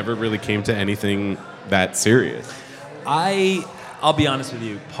 so it never really came to anything that serious. I'll be honest with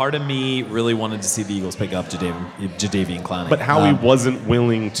you. Part of me really wanted to see the Eagles pick up Jadeveon Clowney. But Howie wasn't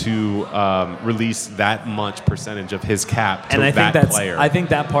willing to release that much percentage of his cap to player. I think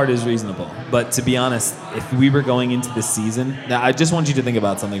that part is reasonable. But to be honest, if we were going into the season... Now, I just want you to think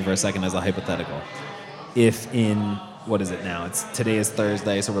about something for a second as a hypothetical. If in... What is it now? Today is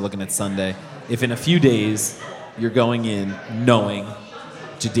Thursday, so we're looking at Sunday. If in a few days you're going in knowing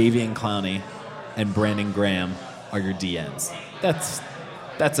Jadeveon Clowney and Brandon Graham are your DNs. That's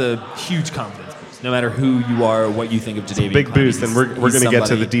that's a huge confidence boost. No matter who you are, or what you think of Jadeveon Big Clowney, boost, and we're going to get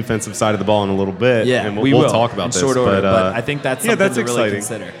to the defensive side of the ball in a little bit. Yeah, and we we'll will talk about in this. short order, but I think that's something to really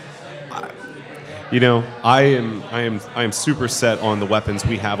consider. You know, I am super set on the weapons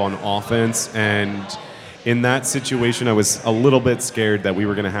we have on offense, and in that situation, I was a little bit scared that we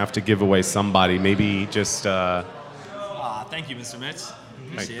were going to have to give away somebody. Maybe just. Thank you, Mr. Mitch.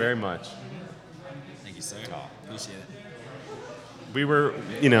 Thank you very much. Thank you, sir. Appreciate it. We were,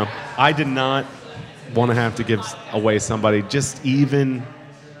 you know, I did not want to have to give away somebody, just even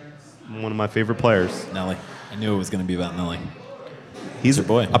one of my favorite players. Nelly. I knew it was going to be about Nelly. He's your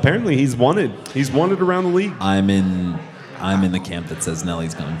boy. Apparently, he's wanted. He's wanted around the league. I'm in the camp that says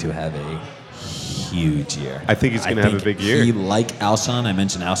Nelly's going to have a huge year. I think he's going to have a big year. He, like Alshon, I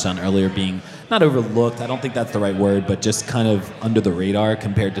mentioned Alshon earlier, being not overlooked. I don't think that's the right word, but just kind of under the radar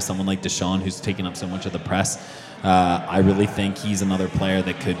compared to someone like Deshaun, who's taking up so much of the press. I really think he's another player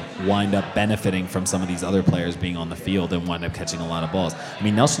that could wind up benefiting from some of these other players being on the field and wind up catching a lot of balls. I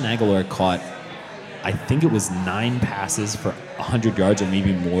mean, Nelson Aguilar caught, I think it was 9 passes for 100 yards or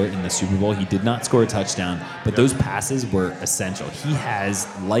maybe more in the Super Bowl. He did not score a touchdown, but those passes were essential. He has,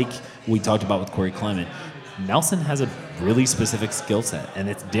 like we talked about with Corey Clement, Nelson has a really specific skill set, and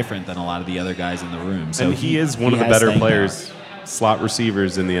it's different than a lot of the other guys in the room. So and he is one of the better players, slot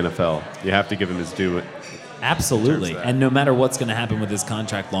receivers in the NFL. You have to give him his due. Absolutely. And no matter what's going to happen with his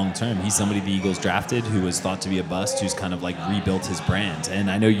contract long term, he's somebody the Eagles drafted who was thought to be a bust, who's kind of like rebuilt his brand.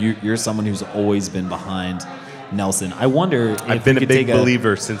 And I know you're someone who's always been behind Nelson. I wonder if I've been a big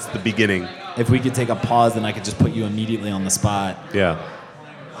believer since the beginning. If we could take a pause, then I could just put you immediately on the spot. Yeah.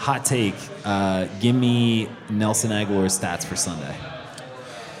 Hot take. Give me Nelson Aguilar's stats for Sunday.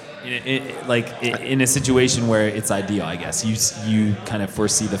 In a situation where it's ideal, I guess. You kind of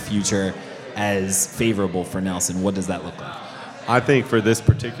foresee the future as favorable for Nelson. What does that look like? I think for this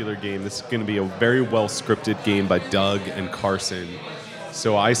particular game, this is going to be a very well-scripted game by Doug and Carson.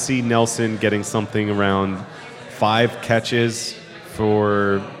 So I see Nelson getting something around 5 catches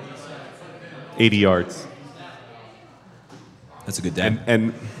for 80 yards. That's a good day.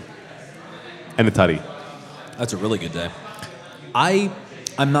 And a tutty. That's a really good day.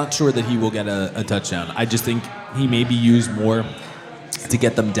 I'm not sure that he will get a touchdown. I just think he may be used more to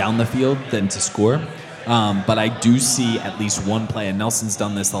get them down the field than to score. But I do see at least one play, and Nelson's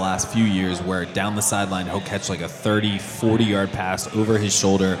done this the last few years, where down the sideline he'll catch like a 30, 40-yard pass over his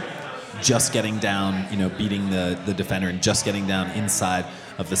shoulder, just getting down, beating the defender and just getting down inside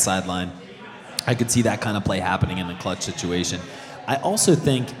of the sideline. I could see that kind of play happening in a clutch situation. I also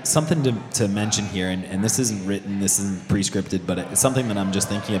think something to mention here, and this isn't written, this isn't pre-scripted, but it's something that I'm just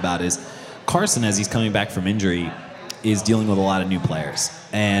thinking about is Carson, as he's coming back from injury, is dealing with a lot of new players.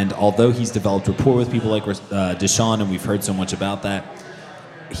 And although he's developed rapport with people like Deshaun, and we've heard so much about that,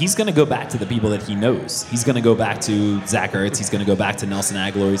 he's going to go back to the people that he knows. He's going to go back to Zach Ertz. He's going to go back to Nelson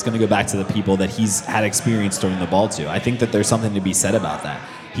Aguilar. He's going to go back to the people that he's had experience throwing the ball to. I think that there's something to be said about that.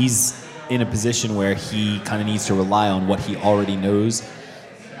 He's in a position where he kind of needs to rely on what he already knows,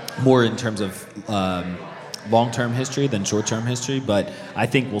 more in terms of long-term history than short-term history, but I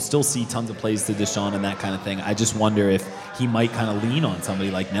think we'll still see tons of plays to Deshaun and that kind of thing. I just wonder if he might kind of lean on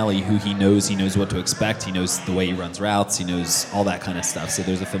somebody like Nelly, who he knows what to expect, he knows the way he runs routes, he knows all that kind of stuff, so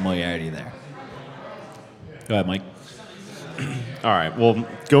there's a familiarity there. Go ahead, Mike. All right, well,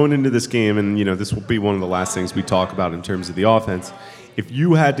 going into this game, and this will be one of the last things we talk about in terms of the offense, if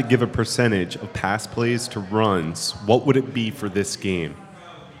you had to give a percentage of pass plays to runs, what would it be for this game?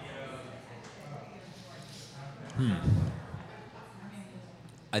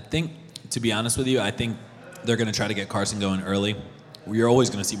 I think, to be honest with you, I think they're going to try to get Carson going early. You're always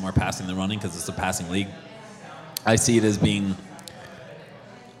going to see more passing than running because it's a passing league. I see it as being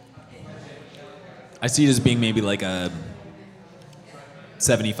maybe like a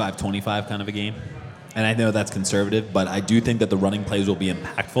 75-25 kind of a game. And I know that's conservative, but I do think that the running plays will be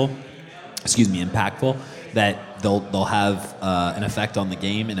impactful, that they'll have an effect on the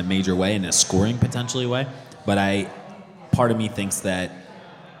game in a major way, in a scoring potentially way. But part of me thinks that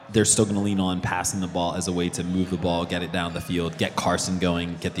they're still going to lean on passing the ball as a way to move the ball, get it down the field, get Carson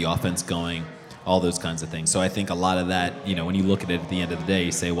going, get the offense going, all those kinds of things. So I think a lot of that, when you look at it at the end of the day,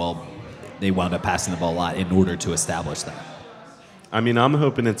 you say, well, they wound up passing the ball a lot in order to establish that. I mean, I'm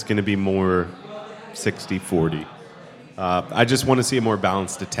hoping it's going to be more 60-40. I just want to see a more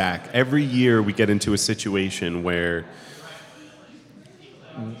balanced attack. Every year we get into a situation where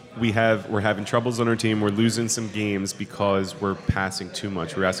we're having troubles on our team. We're losing some games because we're passing too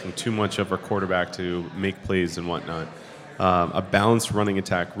much. We're asking too much of our quarterback to make plays and whatnot. A balanced running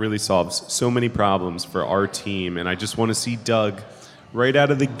attack really solves so many problems for our team, and I just want to see Doug right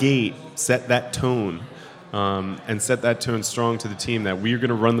out of the gate, set that tone. And set that tone strong to the team that we're going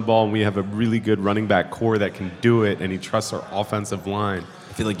to run the ball and we have a really good running back core that can do it, and he trusts our offensive line.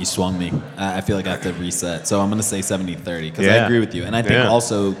 I feel like you swung me. I feel like I have to reset. So I'm going to say 70-30 because I agree with you. And I think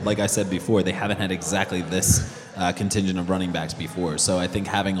also, like I said before, they haven't had exactly this contingent of running backs before. So I think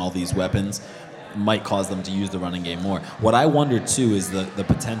having all these weapons might cause them to use the running game more. What I wonder, too, is the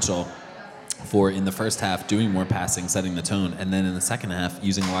potential for, in the first half, doing more passing, setting the tone, and then in the second half,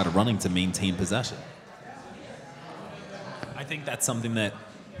 using a lot of running to maintain possession. I think that's something that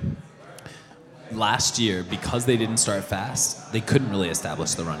last year, because they didn't start fast, they couldn't really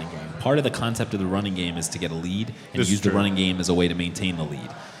establish the running game. Part of the concept of the running game is to get a lead and use the running game as a way to maintain the lead.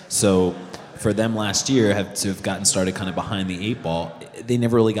 So for them last year to have gotten started kind of behind the 8 ball, they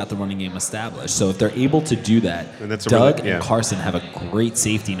never really got the running game established. So if they're able to do that, Doug and Carson have a great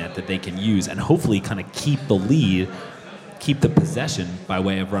safety net that they can use and hopefully kind of keep the lead, keep the possession by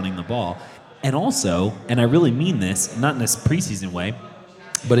way of running the ball. And also, and I really mean this, not in this preseason way,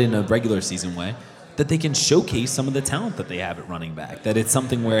 but in a regular season way, that they can showcase some of the talent that they have at running back. That it's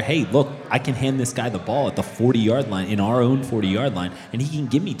something where, hey, look, I can hand this guy the ball at the 40-yard line, in our own 40-yard line, and he can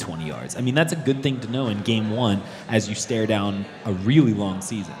give me 20 yards. I mean, that's a good thing to know in game one as you stare down a really long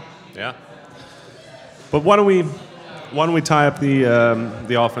season. Yeah. But why don't we tie up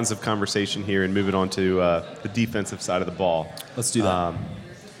the offensive conversation here and move it on to the defensive side of the ball? Let's do that.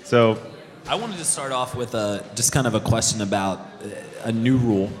 I wanted to start off with just kind of a question about a new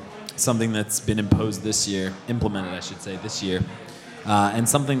rule, something that's been implemented this year, and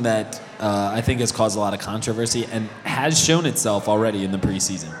something that I think has caused a lot of controversy and has shown itself already in the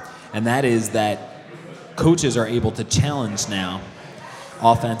preseason. And that is that coaches are able to challenge now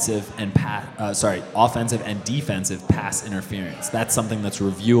offensive and defensive pass interference. That's something that's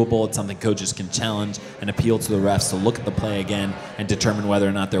reviewable. It's something coaches can challenge and appeal to the refs to look at the play again and determine whether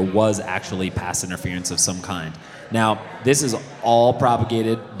or not there was actually pass interference of some kind. Now, this is all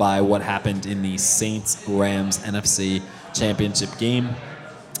propagated by what happened in the Saints-Rams NFC Championship game,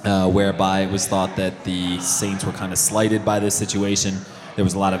 whereby it was thought that the Saints were kind of slighted by this situation. There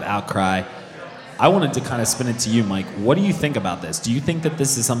was a lot of outcry. I wanted to kind of spin it to you, Mike. What do you think about this? Do you think that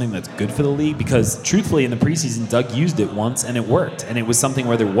this is something that's good for the league? Because truthfully, in the preseason, Doug used it once and it worked. And it was something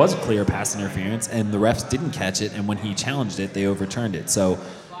where there was clear pass interference and the refs didn't catch it. And when he challenged it, they overturned it. So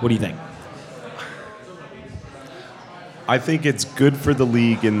what do you think? I think it's good for the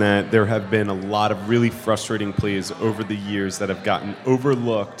league in that there have been a lot of really frustrating plays over the years that have gotten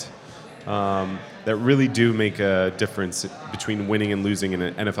overlooked that really do make a difference between winning and losing in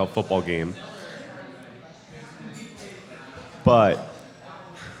an NFL football game. But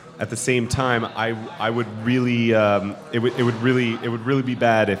at the same time, I would really it would really be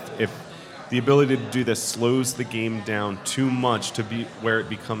bad if the ability to do this slows the game down too much to be where it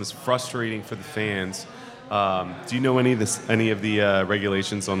becomes frustrating for the fans. Do you know any of the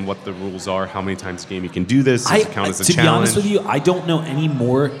regulations on what the rules are? How many times a game you can do this? Does it count as a challenge? To be honest with you, I don't know any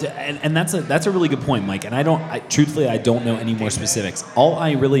more, and that's a really good point, Mike. And truthfully, I don't know any more specifics. All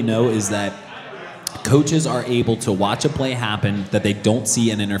I really know is that coaches are able to watch a play happen that they don't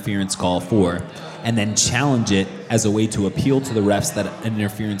see an interference call for, and then challenge it as a way to appeal to the refs that an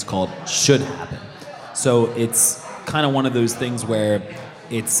interference call should happen. So it's kind of one of those things where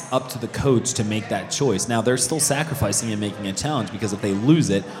it's up to the coach to make that choice. Now, they're still sacrificing and making a challenge because if they lose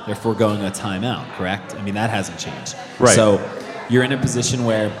it, they're foregoing a timeout, correct? I mean, that hasn't changed. Right. So you're in a position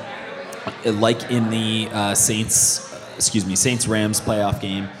where, like in the Saints-Rams playoff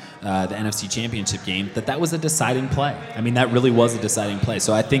game, the NFC Championship game, that was a deciding play. I mean, that really was a deciding play.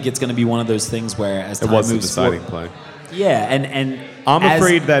 So I think it's going to be one of those things where as time moves forward... It was a deciding play. Yeah, and I'm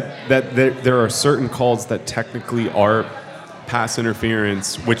afraid that there are certain calls that technically are pass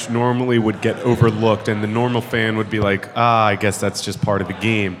interference, which normally would get overlooked, and the normal fan would be like, I guess that's just part of the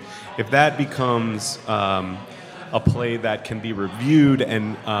game. If that becomes a play that can be reviewed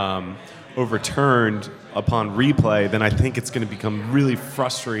and overturned upon replay, then I think it's going to become really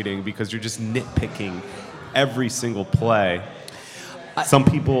frustrating because you're just nitpicking every single play. Some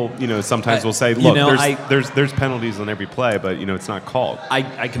people, sometimes will say, look, there's penalties on every play, but, it's not called.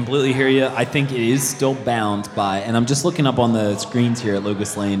 I completely hear you. I think it is still bound by, and I'm just looking up on the screens here at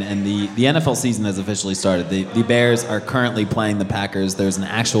Locust Lane, and the NFL season has officially started. The Bears are currently playing the Packers. There's an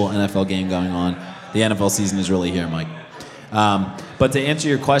actual NFL game going on. The NFL season is really here, Mike. But to answer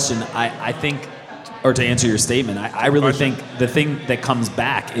your question, I think, or to answer your statement, I really think the thing that comes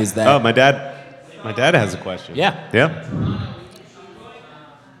back is that... Oh, my dad has a question. Yeah. Yeah?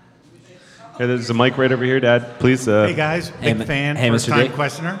 Hey, there's a mic right over here, Dad. Please. Hey, guys. Big fan. Hey, First-time Mr.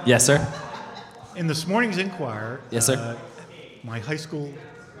 questioner. Yes, sir. In this morning's Inquirer... Yes, sir. my high school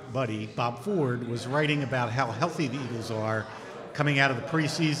buddy, Bob Ford, was writing about how healthy the Eagles are coming out of the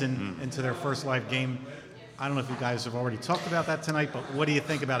preseason into their first live game. I don't know if you guys have already talked about that tonight, but what do you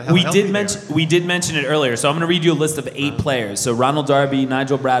think about how healthy they are? We did mention it earlier, so I'm going to read you a list of 8 players. So Ronald Darby,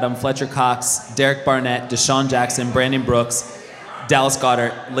 Nigel Bradham, Fletcher Cox, Derek Barnett, Deshaun Jackson, Brandon Brooks, Dallas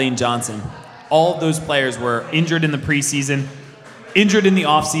Goedert, Lane Johnson. All of those players were injured in the preseason, injured in the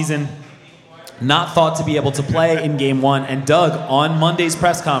offseason, not thought to be able to play in Game 1. And Doug, on Monday's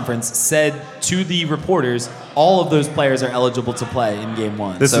press conference, said to the reporters, all of those players are eligible to play in Game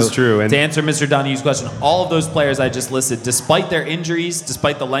 1. This is true. And to answer Mr. Donohue's question, all of those players I just listed, despite their injuries,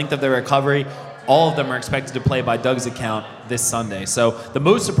 despite the length of their recovery, all of them are expected to play by Doug's account this Sunday. So the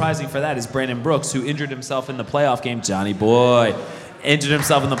most surprising for that is Brandon Brooks, who injured himself in the playoff game. Johnny boy injured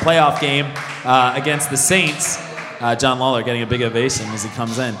himself in the playoff game against the Saints. John Lawler getting a big ovation as he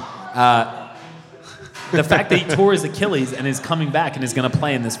comes in. The fact that he tore his Achilles and is coming back and is going to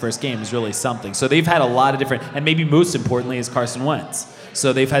play in this first game is really something. So they've had a lot of different, and maybe most importantly is Carson Wentz.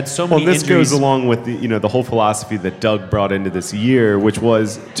 So they've had so many this injuries. goes along with the whole philosophy that Doug brought into this year, which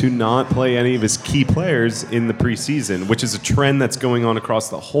was to not play any of his key players in the preseason, which is a trend that's going on across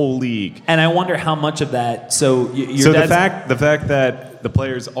the whole league. And I wonder how much of that. So the fact that the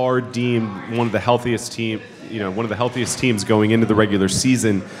players are deemed one of the healthiest teams going into the regular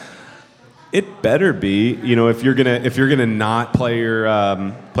season. It better be, if you're gonna not play your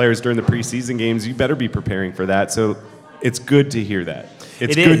players during the preseason games, you better be preparing for that. So it's good to hear that.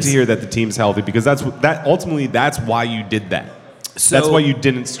 It's good to hear that the team's healthy, because ultimately that's why you did that. So that's why you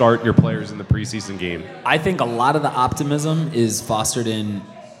didn't start your players in the preseason game. I think a lot of the optimism is fostered in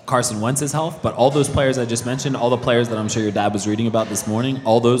Carson Wentz's health, but all those players I just mentioned, all the players that I'm sure your dad was reading about this morning,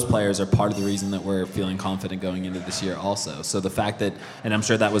 all those players are part of the reason that we're feeling confident going into this year also. So the fact that, and I'm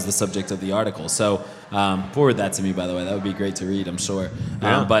sure that was the subject of the article, so forward that to me, by the way. That would be great to read, I'm sure.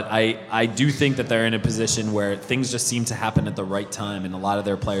 Yeah. But I do think that they're in a position where things just seem to happen at the right time, and a lot of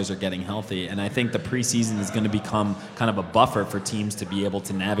their players are getting healthy. And I think the preseason is going to become kind of a buffer for teams to be able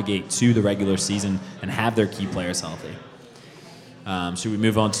to navigate to the regular season and have their key players healthy. Should we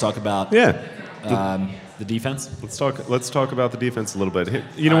move on to talk about the defense? Let's talk about the defense a little bit.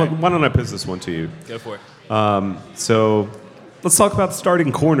 What? Why don't I pose this one to you? Go for it. So let's talk about the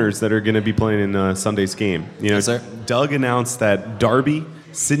starting corners that are going to be playing in Sunday's game. Yes, sir. Doug announced that Darby,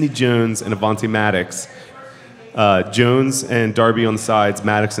 Sidney Jones, and Avonte Maddox, Jones and Darby on the sides,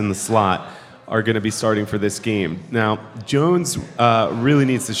 Maddox in the slot, are going to be starting for this game. Now, Jones really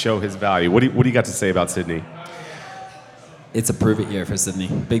needs to show his value. What do you got to say about Sidney? It's a prove-it year for Sidney,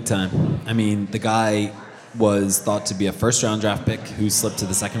 big time. I mean, the guy was thought to be a first-round draft pick who slipped to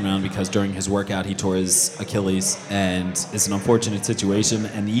the second round because during his workout he tore his Achilles, and it's an unfortunate situation.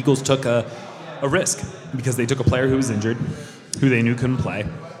 And the Eagles took a risk because they took a player who was injured, who they knew couldn't play,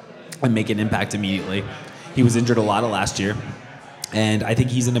 and make an impact immediately. He was injured a lot of last year, and I think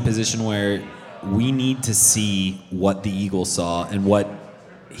he's in a position where we need to see what the Eagles saw and what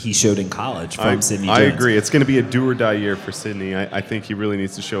he showed in college from Sidney Jones. I agree. It's going to be a do-or-die year for Sidney. I think he really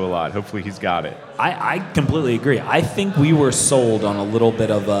needs to show a lot. Hopefully he's got it. I completely agree. I think we were sold on a little bit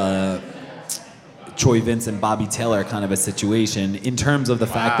of a Troy Vincent, Bobby Taylor kind of a situation in terms of the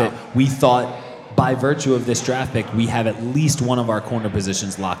fact that we thought by virtue of this draft pick, we have at least one of our corner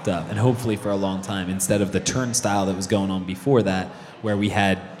positions locked up, and hopefully for a long time, instead of the turnstile that was going on before that, where we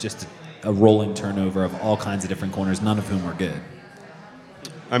had just a rolling turnover of all kinds of different corners, none of whom were good.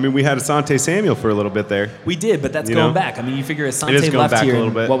 I mean, we had Asante Samuel for a little bit there. We did, but that's going back. I mean, you figure Asante left here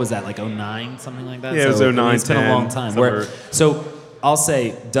in, what was that, like 09, something like that? Yeah, it was 09, it's been a long time. So I'll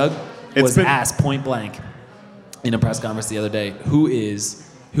say Doug was asked point blank in a press conference the other day,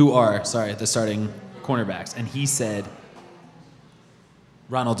 who are the starting cornerbacks? And he said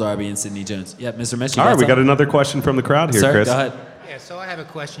Ronald Darby and Sidney Jones. Yeah, Mr. Mitch. All right, we got another question from the crowd here, Sir, Chris. Go ahead. Yeah, so I have a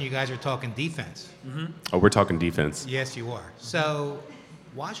question. You guys are talking defense. Mm-hmm. Oh, we're talking defense. Yes, you are. So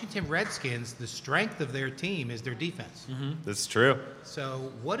Washington Redskins, the strength of their team is their defense. Mm-hmm. This is true. So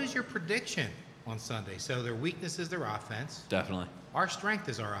what is your prediction on Sunday? So their weakness is their offense. Definitely. Our strength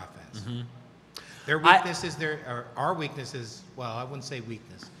is our offense. Mm-hmm. Their weakness is our weakness is, well, I wouldn't say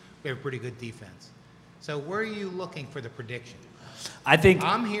weakness. We have a pretty good defense. So where are you looking for the prediction?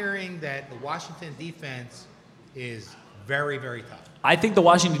 I'm hearing that the Washington defense is very, very tough. I think the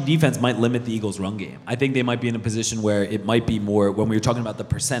Washington defense might limit the Eagles' run game. I think they might be in a position where it might be more, when we were talking about the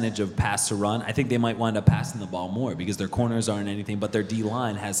percentage of pass to run, I think they might wind up passing the ball more because their corners aren't anything, but their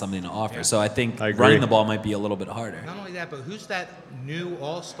D-line has something to offer. Yeah. So I think running the ball might be a little bit harder. Not only that, but who's that new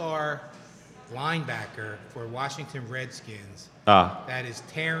all-star linebacker for Washington Redskins that is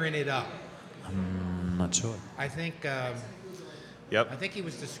tearing it up? I'm not sure. I think Yep. I think he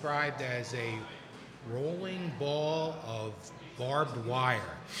was described as a rolling ball of barbed wire.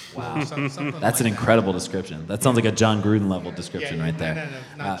 Wow. Something That's an like incredible description. That sounds like a John Gruden level description right there.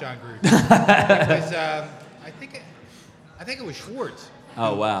 No, not John Gruden. It was, I think it was Schwartz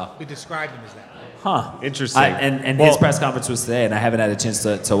Oh, wow. who described him as that. Huh. Interesting. And Well- his press conference was today, and I haven't had a chance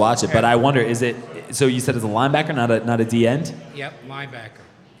to watch it. But I wonder, is it? So you said it's a linebacker, not a D end? Yep, linebacker.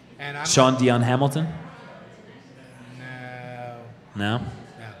 And I'm Sean Dion Hamilton? No. No,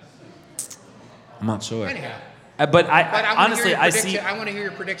 I'm not sure. Anyhow. But But honestly, I see. I want to hear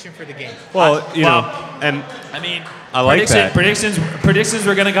your prediction for the game. Well, you know, and I mean, I like that. Predictions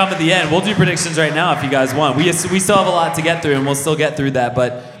were going to come at the end. We'll do predictions right now if you guys want. We still have a lot to get through, and we'll still get through that.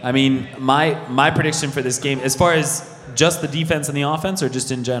 But I mean, my prediction for this game, as far as just the defense and the offense, or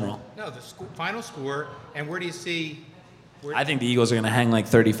just in general, No, the final score, and where do you see? I think the Eagles are going to hang like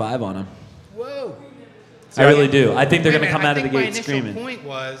 35 on them. Whoa. I really do. I think they're Wait a going to come minute, out of the gate I think screaming. my initial point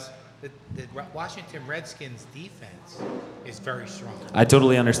was that the Washington Redskins defense is very strong. I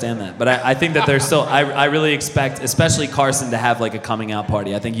totally understand that, but I think that there's still. I really expect, especially Carson, to have like a coming out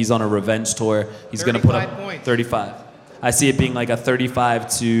party. I think he's on a revenge tour. He's going to put 35 up points. 35. I see it being like a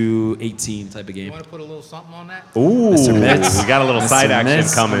 35-18 type of You game. want to put a little something on that? ooh, Mr. Mix. we got a little Mr. side action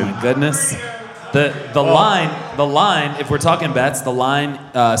Mix, coming. Oh my goodness. The line. If we're talking bets, the line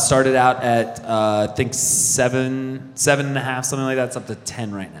started out at I think 7.5, something like that. It's up to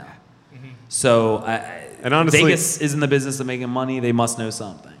 10 right now. So And honestly- Vegas is in the business of making money. They must know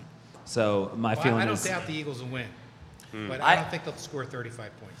something. So my Well, feeling I don't is, doubt the Eagles will win, but I- I don't think they'll score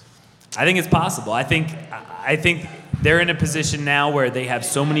 35 points. I think it's possible. I think they're in a position now where they have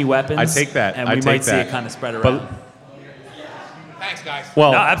so many weapons. I take that. and I we take might see that. it kind of spread But- around. Thanks, guys.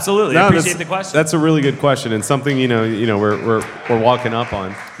 Well, No, absolutely. I appreciate the question. That's a really good question, and something we're walking up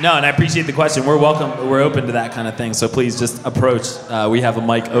on. No, and I appreciate the question. We're open to that kind of thing. So please just approach. We have a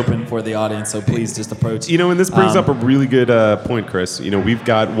mic open for the audience, so please just approach. And this brings up a really good point, Chris. We've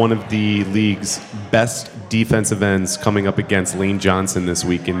got one of the league's best defensive ends coming up against Lane Johnson this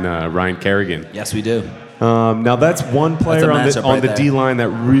week in Ryan Kerrigan. Yes, we do. Now that's one player That's a on matchup right the there. D line that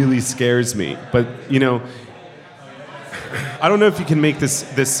really scares me. But I don't know if you can make this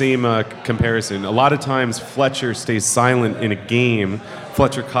same comparison. A lot of times Fletcher stays silent in a game.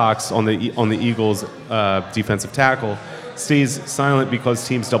 Fletcher Cox on the Eagles defensive tackle stays silent because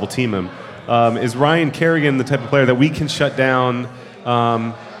teams double team him. Is Ryan Kerrigan the type of player that we can shut down,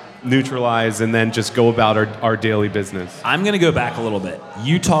 neutralize, and then just go about our daily business? I'm going to go back a little bit.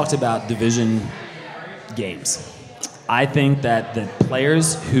 You talked about division games. I think that the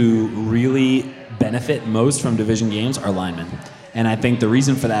players who really benefit most from division games are linemen. And I think the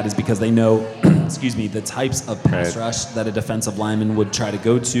reason for that is because they know, the types of pass rush that a defensive lineman would try to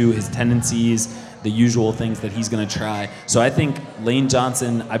go to, his tendencies, the usual things that he's going to try. So I think Lane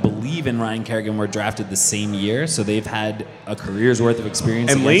Johnson, I believe, and Ryan Kerrigan were drafted the same year, so they've had a career's worth of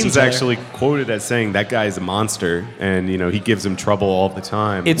experience. And against Lane's each other. actually quoted as saying that guy is a monster, and he gives him trouble all the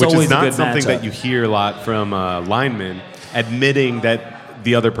time. It's which always is a not good something matchup. that you hear a lot from linemen admitting that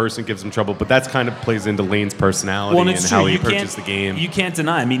the other person gives him trouble. But that's kind of plays into Lane's personality and it's how true. he You approaches can't- the game. You can't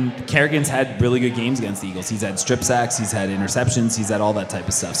deny. I mean, Kerrigan's had really good games against the Eagles. He's had strip sacks, he's had interceptions, he's had all that type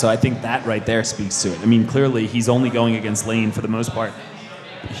of stuff. So I think that right there speaks to it. I mean, clearly he's only going against Lane for the most part.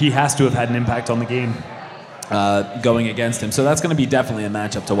 He has to have had an impact on the game going against him. So that's going to be definitely a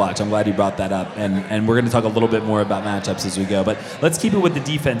matchup to watch. I'm glad you brought that up. And we're going to talk a little bit more about matchups as we go. But let's keep it with the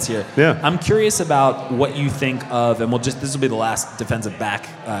defense here. Yeah. I'm curious about what you think of, and this will be the last defensive back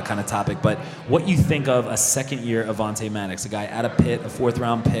kind of topic, but what you think of a second year Avonte Maddox, a guy out of Pitt, a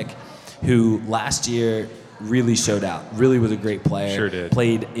 4th-round pick, who last year really showed out, really was a great player. Sure did.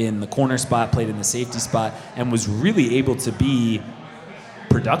 Played in the corner spot, played in the safety spot, and was really able to be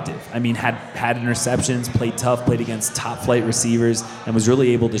productive. I mean, had interceptions, played tough, played against top flight receivers, and was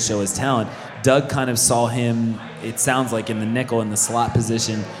really able to show his talent. Doug kind of saw him, it sounds like, in the nickel, in the slot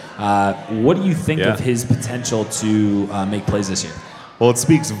position. What do you think of his potential to make plays this year? Well, it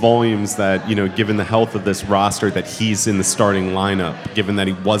speaks volumes that, given the health of this roster, that he's in the starting lineup, given that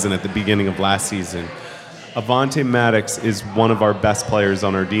he wasn't at the beginning of last season. Avonte Maddox is one of our best players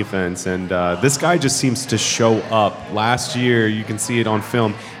on our defense, and this guy just seems to show up. Last year, you can see it on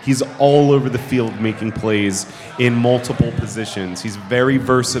film, he's all over the field making plays in multiple positions. He's very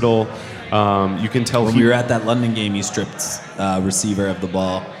versatile. You can tell When we were at that London game, he stripped receiver of the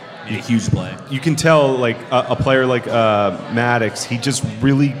ball. A huge play. You can tell, like, a player like Maddox, he just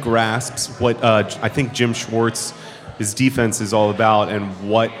really grasps what I think Jim Schwartz, his defense is all about and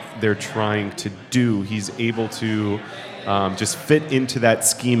what they're trying to do. He's able to just fit into that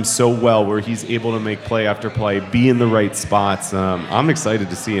scheme so well where he's able to make play after play, be in the right spots. I'm excited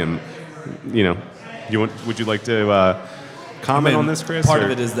to see him. Would you like to comment on this, Chris? Part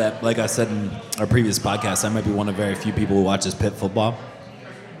of it is that, like I said in our previous podcast, I might be one of very few people who watches Pitt football.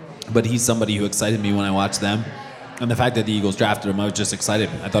 But he's somebody who excited me when I watched them. And the fact that the Eagles drafted him, I was just excited.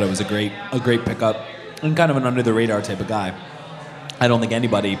 I thought it was a great pickup and kind of an under-the-radar type of guy. I don't think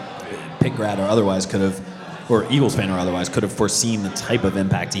anybody, Pitt grad or otherwise, could have, or Eagles fan or otherwise, could have foreseen the type of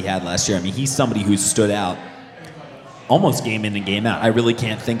impact he had last year. I mean, he's somebody who stood out almost game in and game out. I really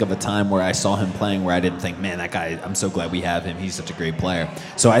can't think of a time where I saw him playing where I didn't think, man, that guy, I'm so glad we have him. He's such a great player.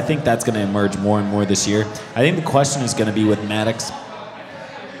 So I think that's going to emerge more and more this year. I think the question is going to be with Maddox,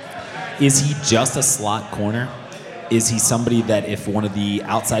 is he just a slot corner? Is he somebody that if one of the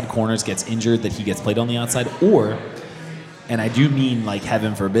outside corners gets injured, that he gets played on the outside? Or, and I do mean, like,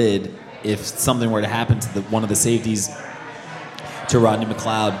 heaven forbid, if something were to happen to one of the safeties, to Rodney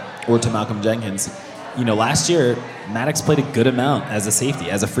McLeod or to Malcolm Jenkins, last year, Maddox played a good amount as a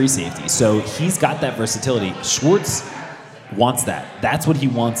safety, as a free safety. So he's got that versatility. Schwartz wants that. That's what he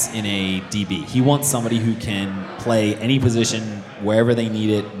wants in a DB. He wants somebody who can play any position wherever they need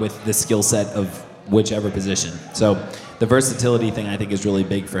it with the skill set of whichever position. So the versatility thing, I think, is really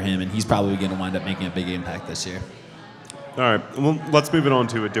big for him, and he's probably going to wind up making a big impact this year. All right. Well, let's move it on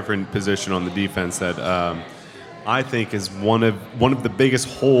to a different position on the defense that I think is one of the biggest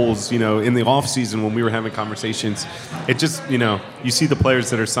holes, in the offseason when we were having conversations. It just, you see the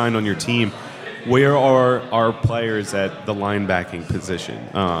players that are signed on your team. Where are our players at the linebacking position?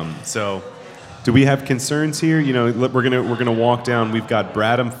 So do we have concerns here? We're gonna walk down. We've got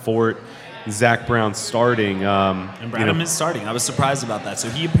Bradham, Fort, Zach Brown starting. And Bradham is starting. I was surprised about that. So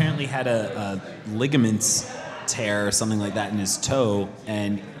he apparently had a ligaments tear or something like that in his toe,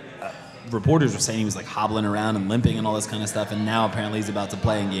 and reporters were saying he was like hobbling around and limping and all this kind of stuff, and now apparently he's about to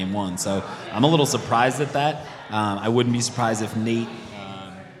play in game 1. So I'm a little surprised at that. I wouldn't be surprised if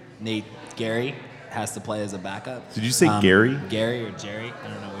Nate Gary has to play as a backup. Did you say Gary? Gary or Jerry? I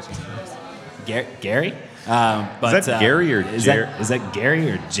don't know which one it is. Gary? But, is that Gary or Jerry? Is that Gary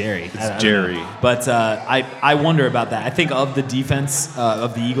or Jerry? It's Jerry. Know. But I wonder about that. I think of the defense,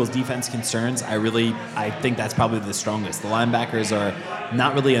 of the Eagles' defense concerns, I think that's probably the strongest. The linebackers are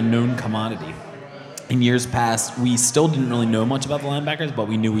not really a known commodity. In years past, we still didn't really know much about the linebackers, but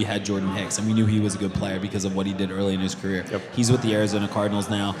we knew we had Jordan Hicks, and we knew he was a good player because of what he did early in his career. Yep. He's with the Arizona Cardinals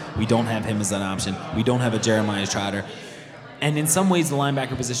now. We don't have him as an option. We don't have a Jeremiah Trotter. And in some ways, the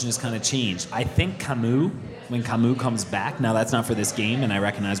linebacker position has kind of changed. I think when Camus comes back, now that's not for this game, and I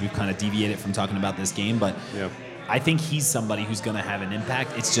recognize we've kind of deviated from talking about this game, but yep. I think he's somebody who's going to have an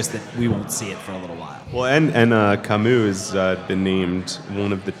impact. It's just that we won't see it for a little while. Well, and Camus has been named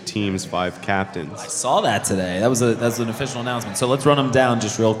one of the team's 5 captains. I saw that today. That's an official announcement. So let's run them down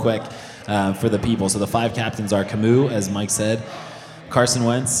just real quick for the people. So the 5 captains are Camus, as Mike said, Carson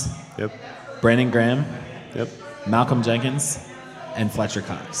Wentz, Yep. Brandon Graham, Yep. Malcolm Jenkins, and Fletcher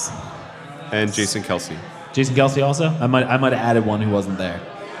Cox. And Jason Kelce. Jason Kelce also? I might have added one who wasn't there.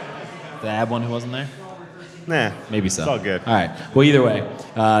 Did I add one who wasn't there? Nah. Maybe so. It's all good. All right. Well, either way,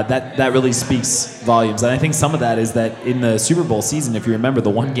 that really speaks volumes. And I think some of that is that in the Super Bowl season, if you remember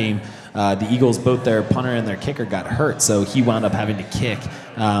the one game, the Eagles, both their punter and their kicker got hurt, so he wound up having to kick.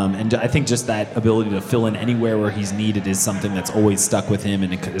 And I think just that ability to fill in anywhere where he's needed is something that's always stuck with him,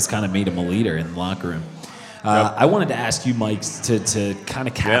 and it has kind of made him a leader in the locker room. Yep. I wanted to ask you, Mike, to kind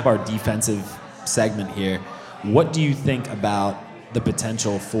of cap our defensive segment here. What do you think about the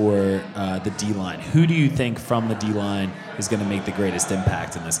potential for the D-line? Who do you think from the D-line is going to make the greatest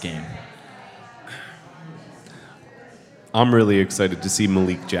impact in this game? I'm really excited to see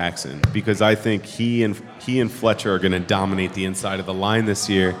Malik Jackson because I think he and Fletcher are going to dominate the inside of the line this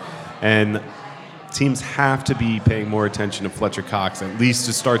year, and teams have to be paying more attention to Fletcher Cox, at least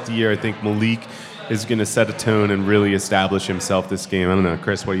to start the year. I think Malik is going to set a tone and really establish himself this game. I don't know.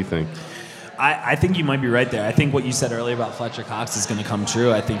 Chris, what do you think? I think you might be right there. I think what you said earlier about Fletcher Cox is going to come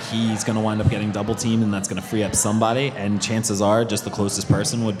true. I think he's going to wind up getting double teamed, and that's going to free up somebody. And chances are, just the closest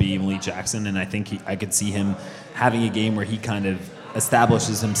person would be Malik Jackson. And I think I could see him having a game where he kind of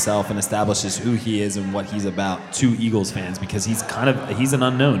establishes himself and establishes who he is and what he's about to Eagles fans, because he's an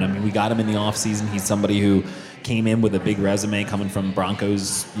unknown. I mean, we got him in the offseason. He's somebody who came in with a big resume coming from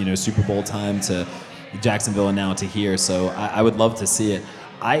Broncos, Super Bowl time to Jacksonville and now to here. So I would love to see it.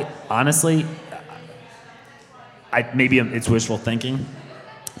 I honestly, maybe it's wishful thinking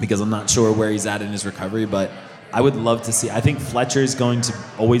because I'm not sure where he's at in his recovery, but I would love to see. I think Fletcher is going to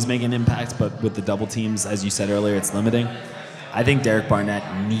always make an impact, but with the double teams, as you said earlier, it's limiting. I think Derek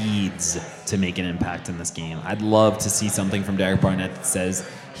Barnett needs to make an impact in this game. I'd love to see something from Derek Barnett that says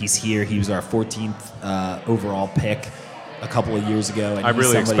he's here. He was our 14th overall pick a couple of years ago. And I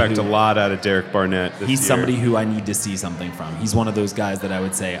really expect a lot out of Derek Barnett this year. He's somebody who I need to see something from. He's one of those guys that I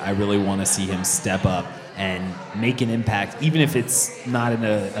would say I really want to see him step up and make an impact, even if it's not in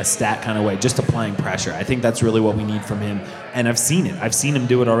a stat kind of way, just applying pressure. I think that's really what we need from him. And I've seen it. I've seen him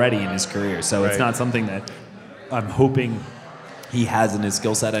do it already in his career. So It's not something that I'm hoping he has in his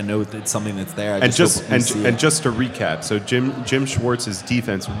skill set. I know it's something that's there. And just to recap, so Jim Schwartz's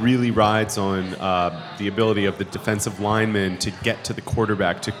defense really rides on the ability of the defensive linemen to get to the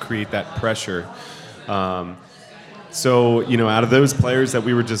quarterback to create that pressure. So, out of those players that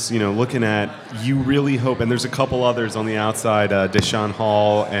we were just, looking at, you really hope, and there's a couple others on the outside, Deshaun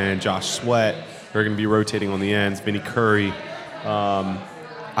Hall and Josh Sweat, who are going to be rotating on the ends, Vinny Curry.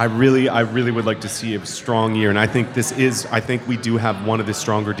 I really would like to see a strong year, and I think we do have one of the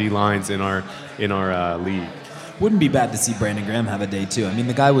stronger D lines in our league. Wouldn't be bad to see Brandon Graham have a day too. I mean,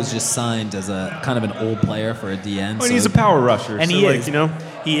 the guy was just signed as a kind of an old player for a DN. Well, and he's a power rusher, and so he is.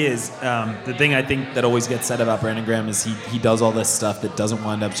 He is. The thing I think that always gets said about Brandon Graham is he does all this stuff that doesn't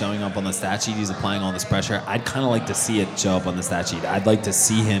wind up showing up on the stat sheet. He's applying all this pressure. I'd kind of like to see it show up on the stat sheet. I'd like to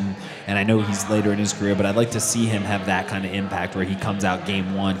see him, and I know he's later in his career, but I'd like to see him have that kind of impact where he comes out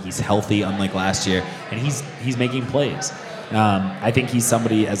game one, he's healthy, unlike last year, and he's making plays. I think he's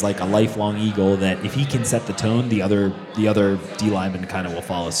somebody as like a lifelong Eagle that if he can set the tone, the other D linemen kind of will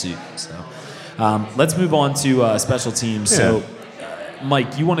follow suit. So let's move on to special teams. Yeah. So,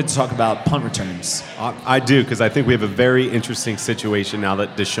 Mike, you wanted to talk about punt returns. I do, because I think we have a very interesting situation now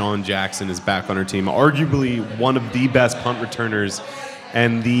that Deshaun Jackson is back on our team. Arguably one of the best punt returners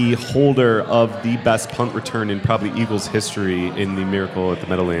and the holder of the best punt return in probably Eagles history in the Miracle at the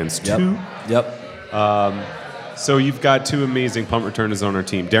Meadowlands. Yep. So you've got two amazing punt returners on our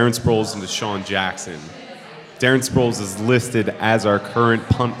team, Darren Sproles and Deshaun Jackson. Darren Sproles is listed as our current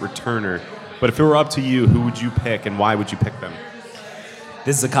punt returner, but if it were up to you, who would you pick and why would you pick them?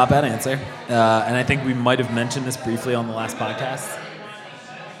 This is a cop-out answer, and I think we might have mentioned this briefly on the last podcast.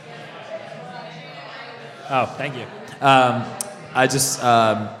 Oh, thank you.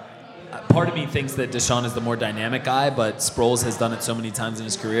 Part of me thinks that Deshaun is the more dynamic guy, but Sproles has done it so many times in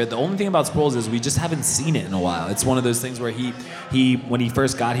his career. The only thing about Sproles is we just haven't seen it in a while. It's one of those things where he when he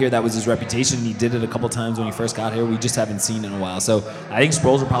first got here, that was his reputation. He did it a couple times when he first got here. We just haven't seen it in a while. So I think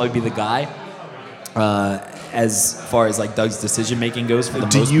Sproles will probably be the guy as far as like Doug's decision making goes for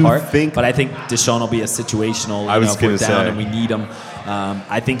the most part. But I think Deshaun will be a situational. If we're down and we need him.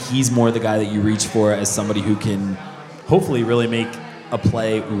 I think he's more the guy that you reach for as somebody who can hopefully really make a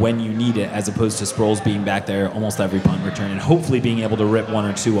play when you need it, as opposed to Sproles being back there almost every punt return and hopefully being able to rip one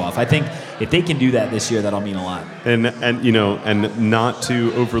or two off. I think if they can do that this year, that'll mean a lot. And not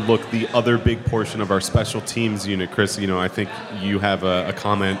to overlook the other big portion of our special teams unit, Chris. I think you have a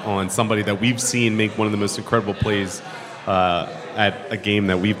comment on somebody that we've seen make one of the most incredible plays at a game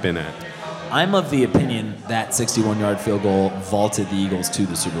that we've been at. I'm of the opinion that 61-yard field goal vaulted the Eagles to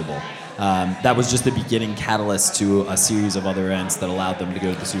the Super Bowl. That was just the beginning catalyst to a series of other events that allowed them to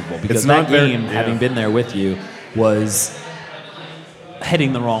go to the Super Bowl. Because that game, having been there with you, was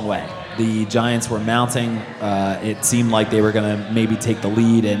heading the wrong way. The Giants were mounting. It seemed like they were going to maybe take the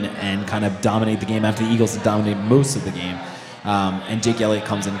lead and kind of dominate the game after the Eagles had dominated most of the game. And Jake Elliott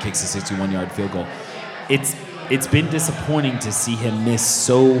comes in and kicks a 61-yard field goal. It's been disappointing to see him miss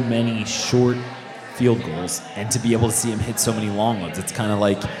so many short field goals and to be able to see him hit so many long ones. It's kind of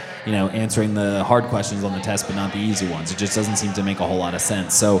like answering the hard questions on the test, but not the easy ones. It just doesn't seem to make a whole lot of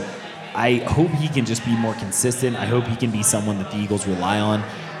sense. So I hope he can just be more consistent. I hope he can be someone that the Eagles rely on.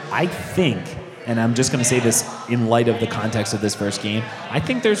 I think, and I'm just going to say this in light of the context of this first game, I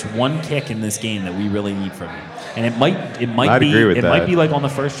think there's one kick in this game that we really need from him. And it might be like on the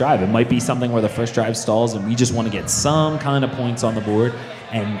first drive. It might be something where the first drive stalls and we just want to get some kind of points on the board,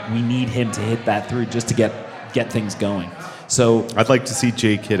 and we need him to hit that through just to get things going. So I'd like to see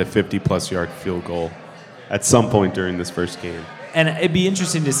Jake hit a 50-plus yard field goal at some point during this first game. And it'd be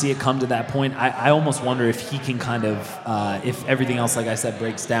interesting to see it come to that point. I almost wonder if he can kind of, if everything else, like I said,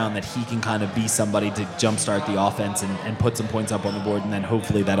 breaks down, that he can kind of be somebody to jumpstart the offense and put some points up on the board, and then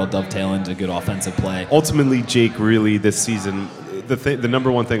hopefully that'll dovetail into good offensive play. Ultimately, Jake really this season, the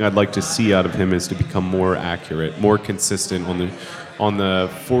number one thing I'd like to see out of him is to become more accurate, more consistent on the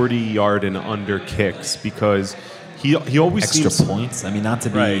 40-yard and under kicks, because he always extra seems, points. I mean, not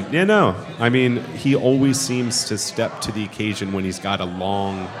to be right. Yeah, no. I mean, he always seems to step to the occasion when he's got a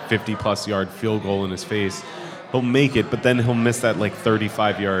long 50-plus yard field goal in his face. He'll make it, but then he'll miss that like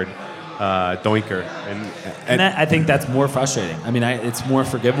 35-yard Doinker. And that, I think that's more frustrating. I mean, it's more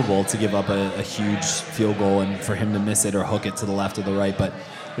forgivable to give up a huge field goal and for him to miss it or hook it to the left or the right. But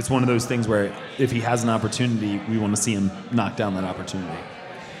it's one of those things where if he has an opportunity, we want to see him knock down that opportunity.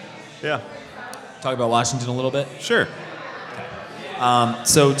 Yeah. Talk about Washington a little bit? Sure.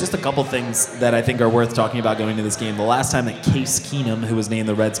 So just a couple things that I think are worth talking about going into this game. The last time that Case Keenum, who was named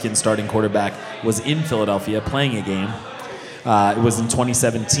the Redskins starting quarterback, was in Philadelphia playing a game, it was in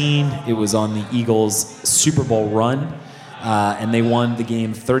 2017. It was on the Eagles' Super Bowl run, and they won the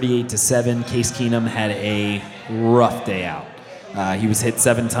game 38-7. Case Keenum had a rough day out. He was hit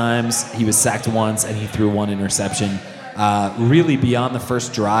 7 times, he was sacked once, and he threw 1 interception. Really beyond the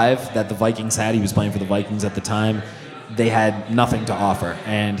first drive that the Vikings had, he was playing for the Vikings at the time, they had nothing to offer,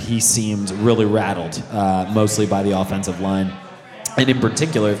 and he seemed really rattled, mostly by the offensive line. And in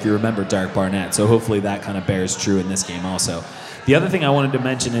particular, if you remember, Derek Barnett. So hopefully that kind of bears true in this game also. The other thing I wanted to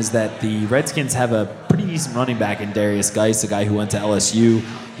mention is that the Redskins have a pretty decent running back in Darius Geis, a guy who went to LSU.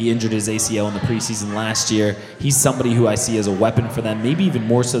 He injured his ACL in the preseason last year. He's somebody who I see as a weapon for them, maybe even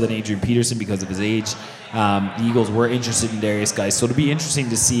more so than Adrian Peterson because of his age. The Eagles were interested in Darius Geis, so it'll be interesting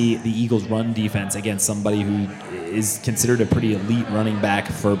to see the Eagles' run defense against somebody who is considered a pretty elite running back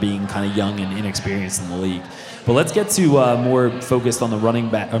for being kind of young and inexperienced in the league. But let's get to more focused on the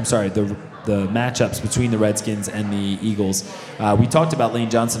running back. I'm sorry, the matchups between the Redskins and the Eagles. We talked about Lane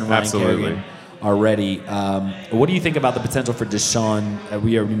Johnson and Ryan Kerrigan already. What do you think about the potential for Deshaun?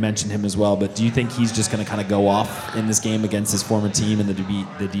 We already mentioned him as well, but do you think he's just going to kind of go off in this game against his former team and the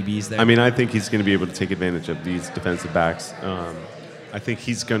DBs there? I mean, I think he's going to be able to take advantage of these defensive backs. I think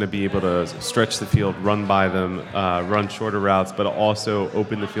he's going to be able to stretch the field, run by them, run shorter routes, but also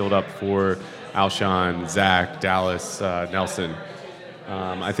open the field up for Alshon, Zach, Dallas, Nelson.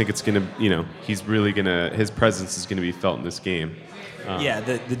 I think it's going to, he's really going to, his presence is going to be felt in this game.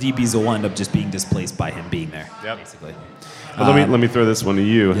 The DBs will wind up just being displaced by him being there, basically. But let me throw this one to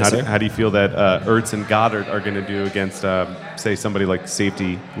you. Yes, how do you feel that Ertz and Goddard are going to do against, say, somebody like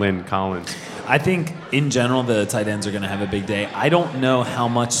safety Lynn Collins? I think, in general, the tight ends are going to have a big day. I don't know how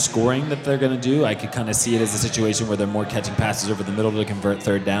much scoring that they're going to do. I could kind of see it as a situation where they're more catching passes over the middle to convert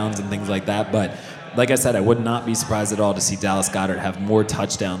third downs and things like that. But like I said, I would not be surprised at all to see Dallas Goedert have more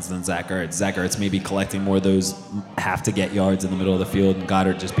touchdowns than Zach Ertz. Zach Ertz may be collecting more of those have-to-get yards in the middle of the field, and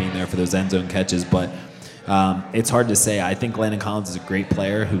Goddard just being there for those end zone catches. But it's hard to say. I think Landon Collins is a great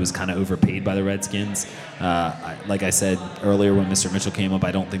player who was kind of overpaid by the Redskins. Like I said earlier when Mr. Mitchell came up,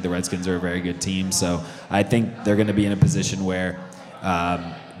 I don't think the Redskins are a very good team. So I think they're going to be in a position where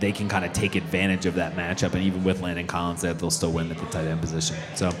they can kind of take advantage of that matchup. And even with Landon Collins, they'll still win at the tight end position.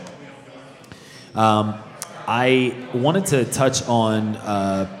 So I wanted to touch on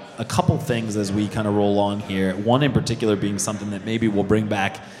a couple things as we kind of roll on here. One in particular being something that maybe we'll bring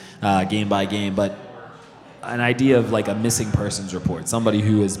back game by game, but an idea of like a missing persons report, somebody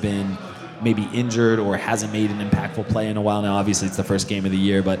who has been maybe injured or hasn't made an impactful play in a while now. Obviously, it's the first game of the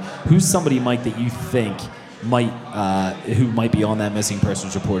year, but who's somebody, Mike, that you think who might be on that missing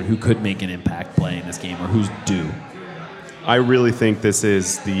persons report who could make an impact play in this game, or who's due? I really think this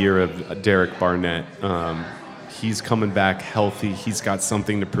is the year of Derek Barnett. He's coming back healthy. He's got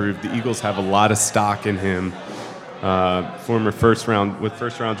something to prove. The Eagles have a lot of stock in him. Former first round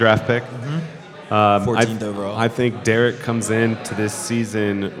draft pick. 14th overall. I think Derek comes into this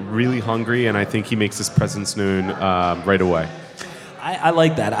season really hungry, and I think he makes his presence known right away. I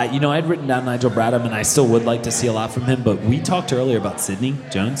like that. I'd written down Nigel Bradham, and I still would like to see a lot from him, but we talked earlier about Sidney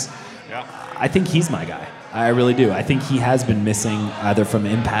Jones. Yeah. I think he's my guy. I really do. I think he has been missing either from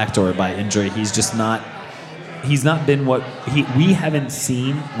impact or by injury. He's not been what we haven't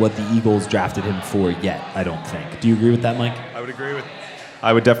seen what the Eagles drafted him for yet, I don't think. Do you agree with that, Mike?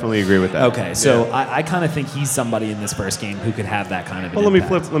 I would definitely agree with that. Okay, so yeah. I kind of think he's somebody in this first game who could have that kind of an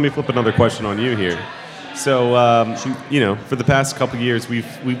impact. Let me flip another question on you here. So for the past couple of years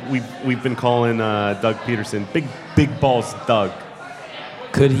we've been calling Doug Peterson big balls Doug.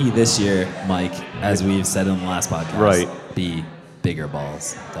 Could he this year, Mike, as we've said in the last podcast, right, be bigger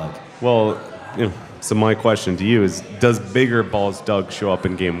balls Doug? Well, so my question to you is, does bigger balls Doug show up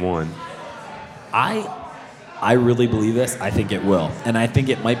in game 1? I really believe this. I think it will. And I think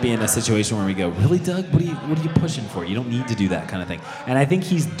it might be in a situation where we go, really, Doug? What are you pushing for? You don't need to do that kind of thing. And I think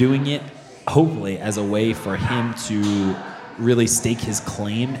he's doing it, hopefully, as a way for him to really stake his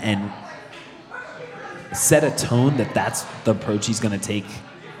claim and set a tone that that's the approach he's going to take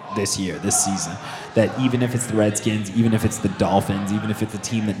this season. That even if it's the Redskins, even if it's the Dolphins, even if it's a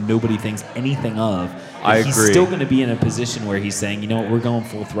team that nobody thinks anything of, he's still going to be in a position where he's saying, you know what, we're going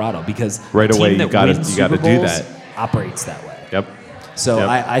full throttle, because right away you got to do that. Operates that way. Yep. So yep.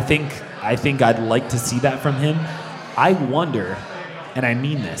 I think I think I'd like to see that from him. I wonder, and I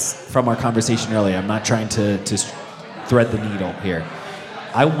mean this from our conversation earlier, I'm not trying to thread the needle here.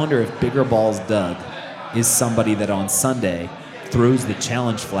 I wonder if Bigger Balls Doug is somebody that on Sunday throws the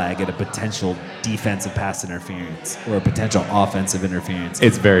challenge flag at a potential defensive pass interference or a potential offensive interference.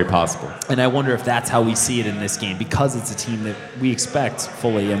 It's very possible. And I wonder if that's how we see it in this game, because it's a team that we expect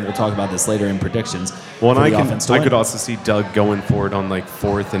fully, and we'll talk about this later in predictions. Well, and I could also see Doug going for it on like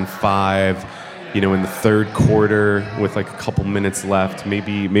 4th and 5, in the third quarter with like a couple minutes left.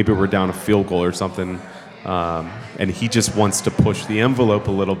 Maybe we're down a field goal or something. And he just wants to push the envelope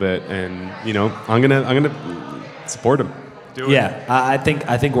a little bit, and I'm gonna support him. Yeah, I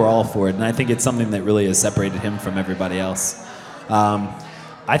think we're all for it, and I think it's something that really has separated him from everybody else.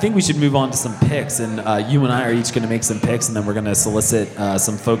 I think we should move on to some picks, and you and I are each going to make some picks, and then we're going to solicit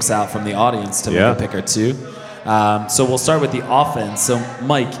some folks out from the audience to make a pick or two. So we'll start with the offense. So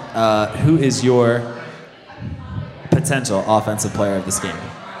Mike, who is your potential offensive player of this game?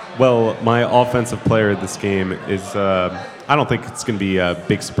 Well, my offensive player of this game is, I don't think it's going to be a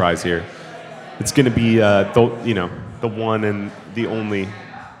big surprise here. It's going to be, the one and the only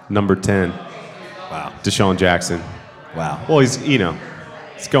number 10. Wow. Deshaun Jackson. Wow. Well, he's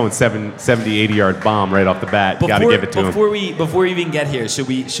going 70, 80-yard bomb right off the bat. Got to give it to him. Before we even get here, should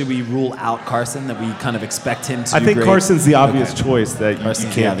we rule out Carson, that we kind of expect him to I do think great? Carson's the obvious choice that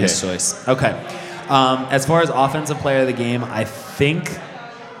Carson's you can't the obvious pick. choice. Okay. As far as offensive player of the game, I think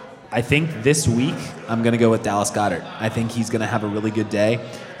this week I'm going to go with Dallas Goedert. I think he's going to have a really good day.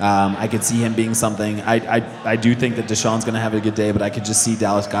 I could see him being something. I do think that Deshaun's going to have a good day, but I could just see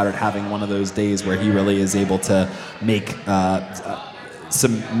Dallas Goedert having one of those days where he really is able to make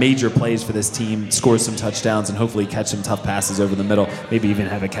some major plays for this team, score some touchdowns, and hopefully catch some tough passes over the middle, maybe even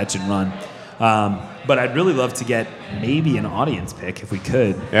have a catch and run. But I'd really love to get maybe an audience pick if we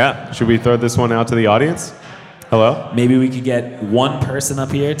could. Yeah. Should we throw this one out to the audience? Hello? Maybe we could get one person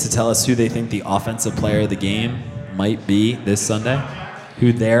up here to tell us who they think the offensive player of the game might be this Sunday.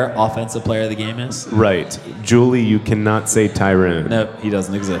 Who their offensive player of the game is? Right. Julie, you cannot say Tyrone. No, he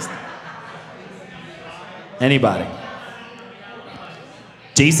doesn't exist. Anybody?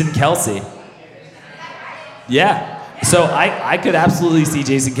 Jason Kelce. Yeah. So I could absolutely see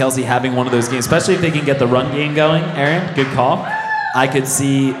Jason Kelce having one of those games, especially if they can get the run game going. Aaron, good call. I could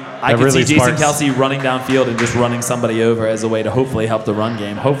see Jason Kelce running downfield and just running somebody over as a way to hopefully help the run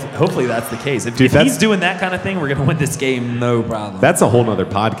game. Hopefully that's the case. If he's doing that kind of thing, we're going to win this game, no problem. That's a whole other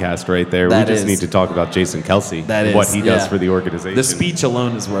podcast right there. We just need to talk about Jason Kelce, what he does for the organization. The speech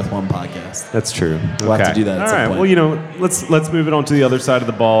alone is worth one podcast. That's true. We'll have to do that at some point. Well, let's move it on to the other side of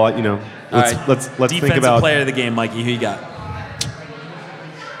the ball. Let's think about defensive player of the game, Mikey. Who you got?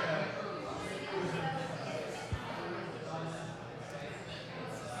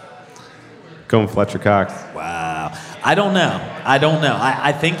 Going Fletcher Cox. Wow. I don't know.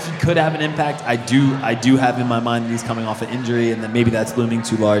 I think he could have an impact. I do have in my mind that he's coming off an injury and that maybe that's looming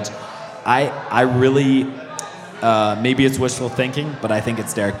too large. I really, maybe it's wishful thinking, but I think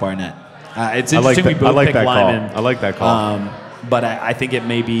it's Derek Barnett. It's interesting we both pick linemen. I like that call. But I think it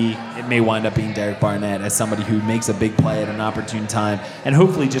may wind up being Derek Barnett as somebody who makes a big play at an opportune time and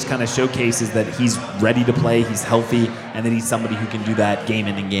hopefully just kind of showcases that he's ready to play, he's healthy, and that he's somebody who can do that game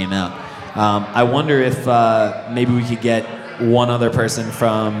in and game out. I wonder if maybe we could get one other person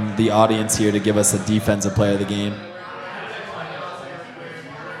from the audience here to give us a defensive player of the game.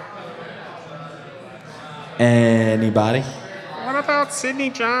 Anybody? What about Sidney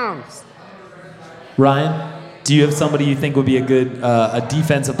Jones? Ryan, do you have somebody you think would be a good a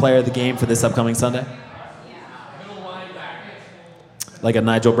defensive player of the game for this upcoming Sunday? Like a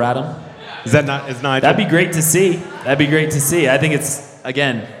Nigel Bradham? Is Nigel? That'd be great to see. I think it's,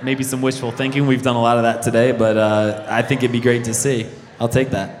 again, maybe some wishful thinking. We've done a lot of that today, but I think it'd be great to see. I'll take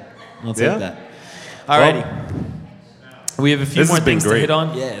that. All righty. We have a few more things to hit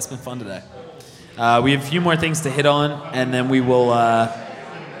on. Yeah, it's been fun today. We have a few more things to hit on, and then we will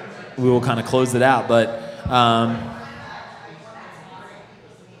kind of close it out. But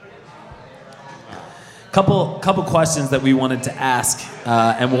couple questions that we wanted to ask,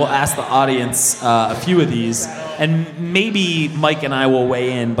 and we'll ask the audience a few of these, and maybe Mike and I will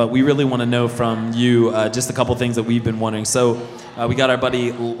weigh in, but we really want to know from you just a couple things that we've been wondering. So we got our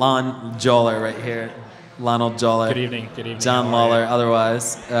buddy Lon Joller right here. Lonald Joller. Good evening. John Lawler,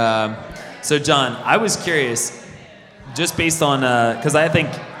 otherwise. So John, I was curious, just based on, because I think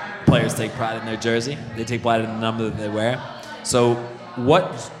players take pride in their jersey. They take pride in the number that they wear. So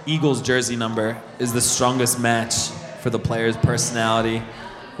what Eagles jersey number is the strongest match for the player's personality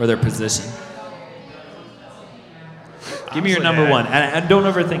or their position? Give me your number one. And don't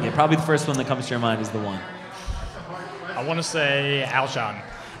overthink it. Probably the first one that comes to your mind is the one. I want to say Alshon.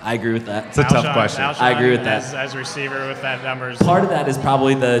 I agree with that. It's a tough question. Alshon I agree with that. As a receiver with that numbers. Part of that is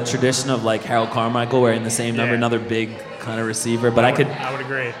probably the tradition of like Harold Carmichael wearing the same number, Yeah. another big kind of receiver. But I would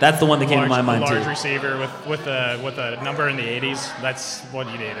agree. That's the one that came to my mind large too. receiver with a number in the 80s. That's what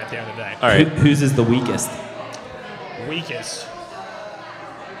you need at the end of the day. All right. Whose is the weakest? Weakest.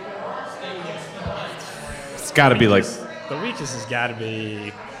 It's got to be like. The weakest has got to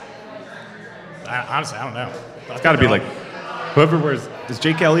be. Honestly, I don't know. It's got to be like. Whoever wears. Is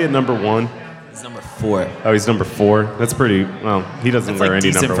Jake Elliott number 1? He's number 4. Oh, he's number 4. That's pretty. Well, he doesn't That's wear like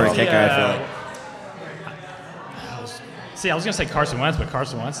any decent number for a well. kicker, I feel like. See, I was gonna say Carson Wentz, but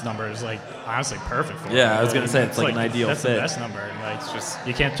Carson Wentz's number is like honestly perfect for him. Yeah, I was gonna say it's like an ideal that's fit. the best number. And like, it's just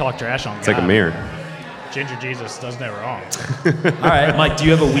you can't talk trash on. It's like a mirror. Ginger Jesus doesn't it wrong. All right, Mike, do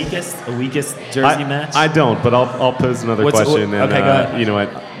you have a weakest jersey match? I don't, but I'll pose another question. And, okay, go ahead. You know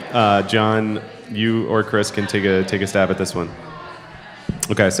what, John, you or Chris can take a stab at this one.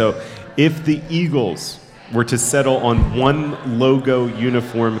 Okay, so if the Eagles were to settle on one logo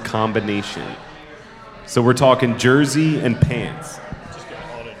uniform combination, so we're talking jersey and pants,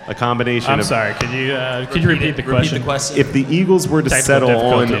 a combination. I'm sorry. Could you repeat the question? Repeat the question. If the Eagles were to Technical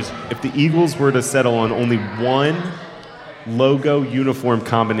settle on only one logo uniform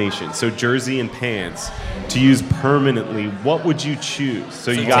combination, so jersey and pants, to use permanently, what would you choose?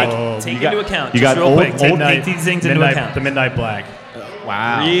 So you got take you got, into account. You just got real old, quick. Take Midnight- these things into Midnight- account. The Midnight Black.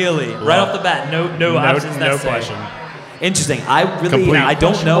 wow. Really, right off the bat, no options no necessary. question. Interesting. I really, Complete. I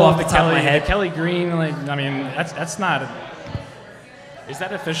don't know off the top of my The head. Kelly Green, like I mean, that's not. Is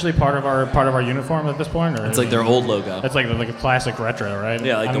that officially part of our uniform at this point, or It's like their old logo. That's like a classic retro, right?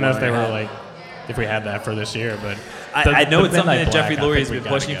 Yeah, like I the don't know one if they we were had. like if we had that for this year, but I know it's something Midnight that Jeffrey Black, I Lurie think has we been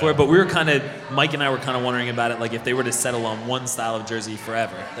gotta pushing go. for, but we were Mike and I were kind of wondering about it, like if they were to settle on one style of jersey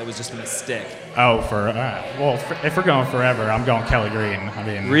forever, that was just going to stick. if we're going forever, I'm going Kelly Green. I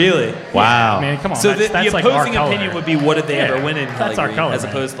mean, Really? Wow. I mean, come on. So that's the like our opposing color. opinion would be, what did they Yeah, ever win in Kelly that's our Green, color, as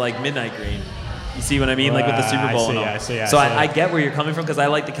man. opposed to like Midnight Green? You see what I mean? Like with the Super I Bowl see, and all. I see, I So see. I get where you're coming from because I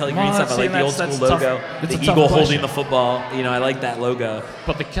like the Kelly Green Well, stuff. I see, like the old that's school tough. logo, It's the a tough eagle holding question. the football. You know, I like that logo.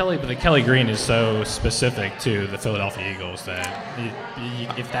 But the Kelly Green is so specific to the Philadelphia Eagles that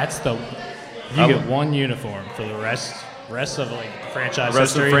if that's you get one uniform for the rest of like franchise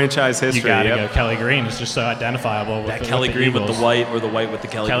Rest of history. franchise history, You gotta yep. go Kelly Green. It's just so identifiable. With That the, Kelly with the Green with Eagles. the white, or the white with the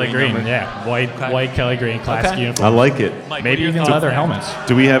Kelly Green, number. yeah, white Okay. white Kelly Green classic Okay. uniform. I like it. Mike, what are Maybe your even thoughts leather there? helmets.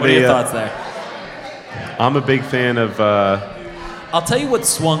 Do we have What are your a? thoughts there? I'm a big fan of. I'll tell you what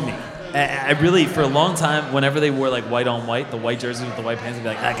swung me. I really, for a long time, whenever they wore like white on white, the white jerseys with the white pants, I'd be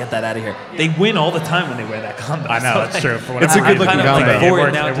like, get that out of here. They win all the time when they wear that combo. I know, So, it's like, true. For It's a good looking I'm kind of combo. like for It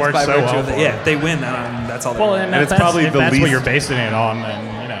it now works- just it works by so virtue well of the, for yeah, them. if they win, that's all they Well, want. and, And it's that's, probably if the that's least- what you're basing it on, then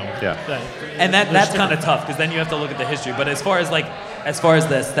Yeah. And that's kind of tough because then you have to look at the history. But as far as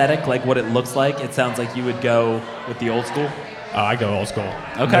the aesthetic, like what it looks like, it sounds like you would go with the old school. I go old school.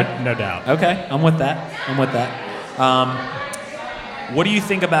 Okay. No doubt. Okay, I'm with that. What do you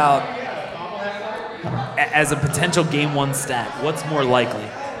think about as a potential game one stat? What's more likely?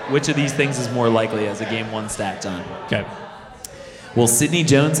 Which of these things is more likely as a game one stat, John? Okay. Will Sidney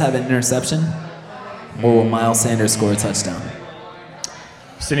Jones have an interception, or will Miles Sanders score a touchdown?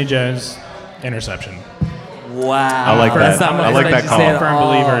 Sidney Jones, interception. Wow, I like That's that. not what I like that you call. said. I'm a firm Oh.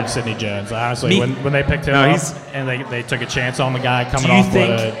 believer in Sidney Jones. Honestly, Me- when they picked him No, up he's- and they took a chance on the guy coming Do you off with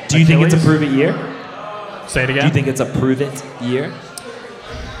think? Do you think it's a Achilles. prove it year? Say it again. Do you think it's a prove it year?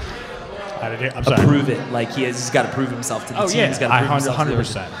 I'm sorry. Prove it, like he's got to prove himself to the Oh, team. yeah. He's got to prove himself to the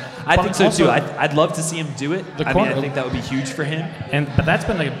 100%. I think so Also- too. I'd love to see him do it. The I mean, I corner- think that would be huge for him. But that's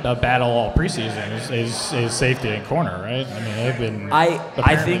been a battle all preseason. Is safety and corner, right? I mean, they've been I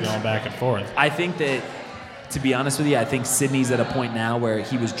apparently think- going back and forth. I think that, to be honest with you, I think Sidney's at a point now where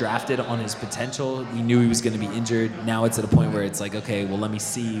he was drafted on his potential. We knew he was going to be injured. Now it's at a point where it's like, okay, well, let me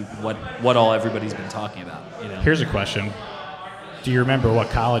see what all everybody's been talking about. You know, Here's a question: do you remember what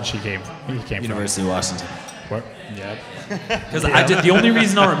college he came University of Washington. from? What? Yep. Because the only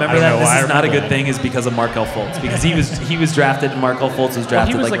reason I'll remember I don't that know this why I is not a remember good that. thing is because of Markelle Fultz, because he was drafted and Markelle Fultz was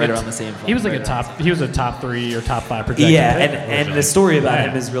drafted right around the same. He was like right around he was a top 3 or top 5 projected. Yeah, pick, and originally. the story about Yeah.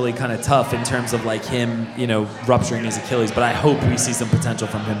 him is really kind of tough in terms of like him, rupturing his Achilles. But I hope we see some potential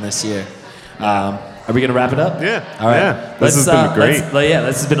from him this year. Are we gonna wrap it up? Yeah. All right. Yeah. This has been great.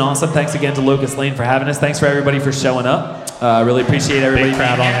 This has been awesome. Thanks again to Locust Lane for having us. Thanks for everybody for showing up. Really appreciate everybody. Big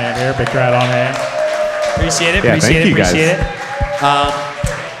crowd on being here. hand here. Big crowd on hand. Appreciate it. Yeah, appreciate thank it. you, guys. Appreciate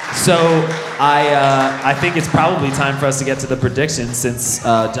it. So I think it's probably time for us to get to the predictions since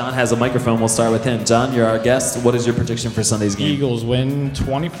John has a microphone. We'll start with him. John, you're our guest. What is your prediction for Sunday's game? Eagles win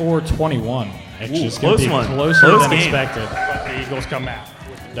 24-21. It's just going close to be one. closer Close than game. expected. But the Eagles come out.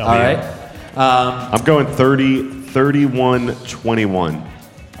 All right. I'm going 31-21.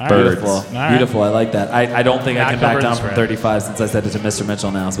 Birds. Beautiful. All right. Beautiful. I like that. I don't think I Not can back covering down the from spread. 35 since I said it to Mr.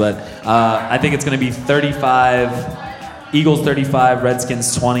 Mitchell now. But I think it's going to be 35. Eagles 35,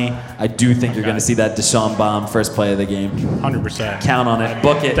 Redskins 20. I do think you're going to see that Deshaun bomb first play of the game. 100%. Count on it.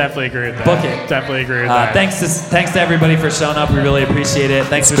 Book it. Definitely agree with that. Book it. Definitely agree with that. Thanks to everybody for showing up. We really appreciate it.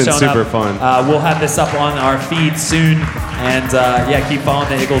 Thanks It's for been showing super up. fun. We'll have this up on our feed soon. And keep following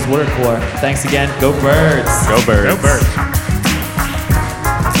the Eagles Water Cooler. Thanks again. Go Birds. Go Birds. Go Birds.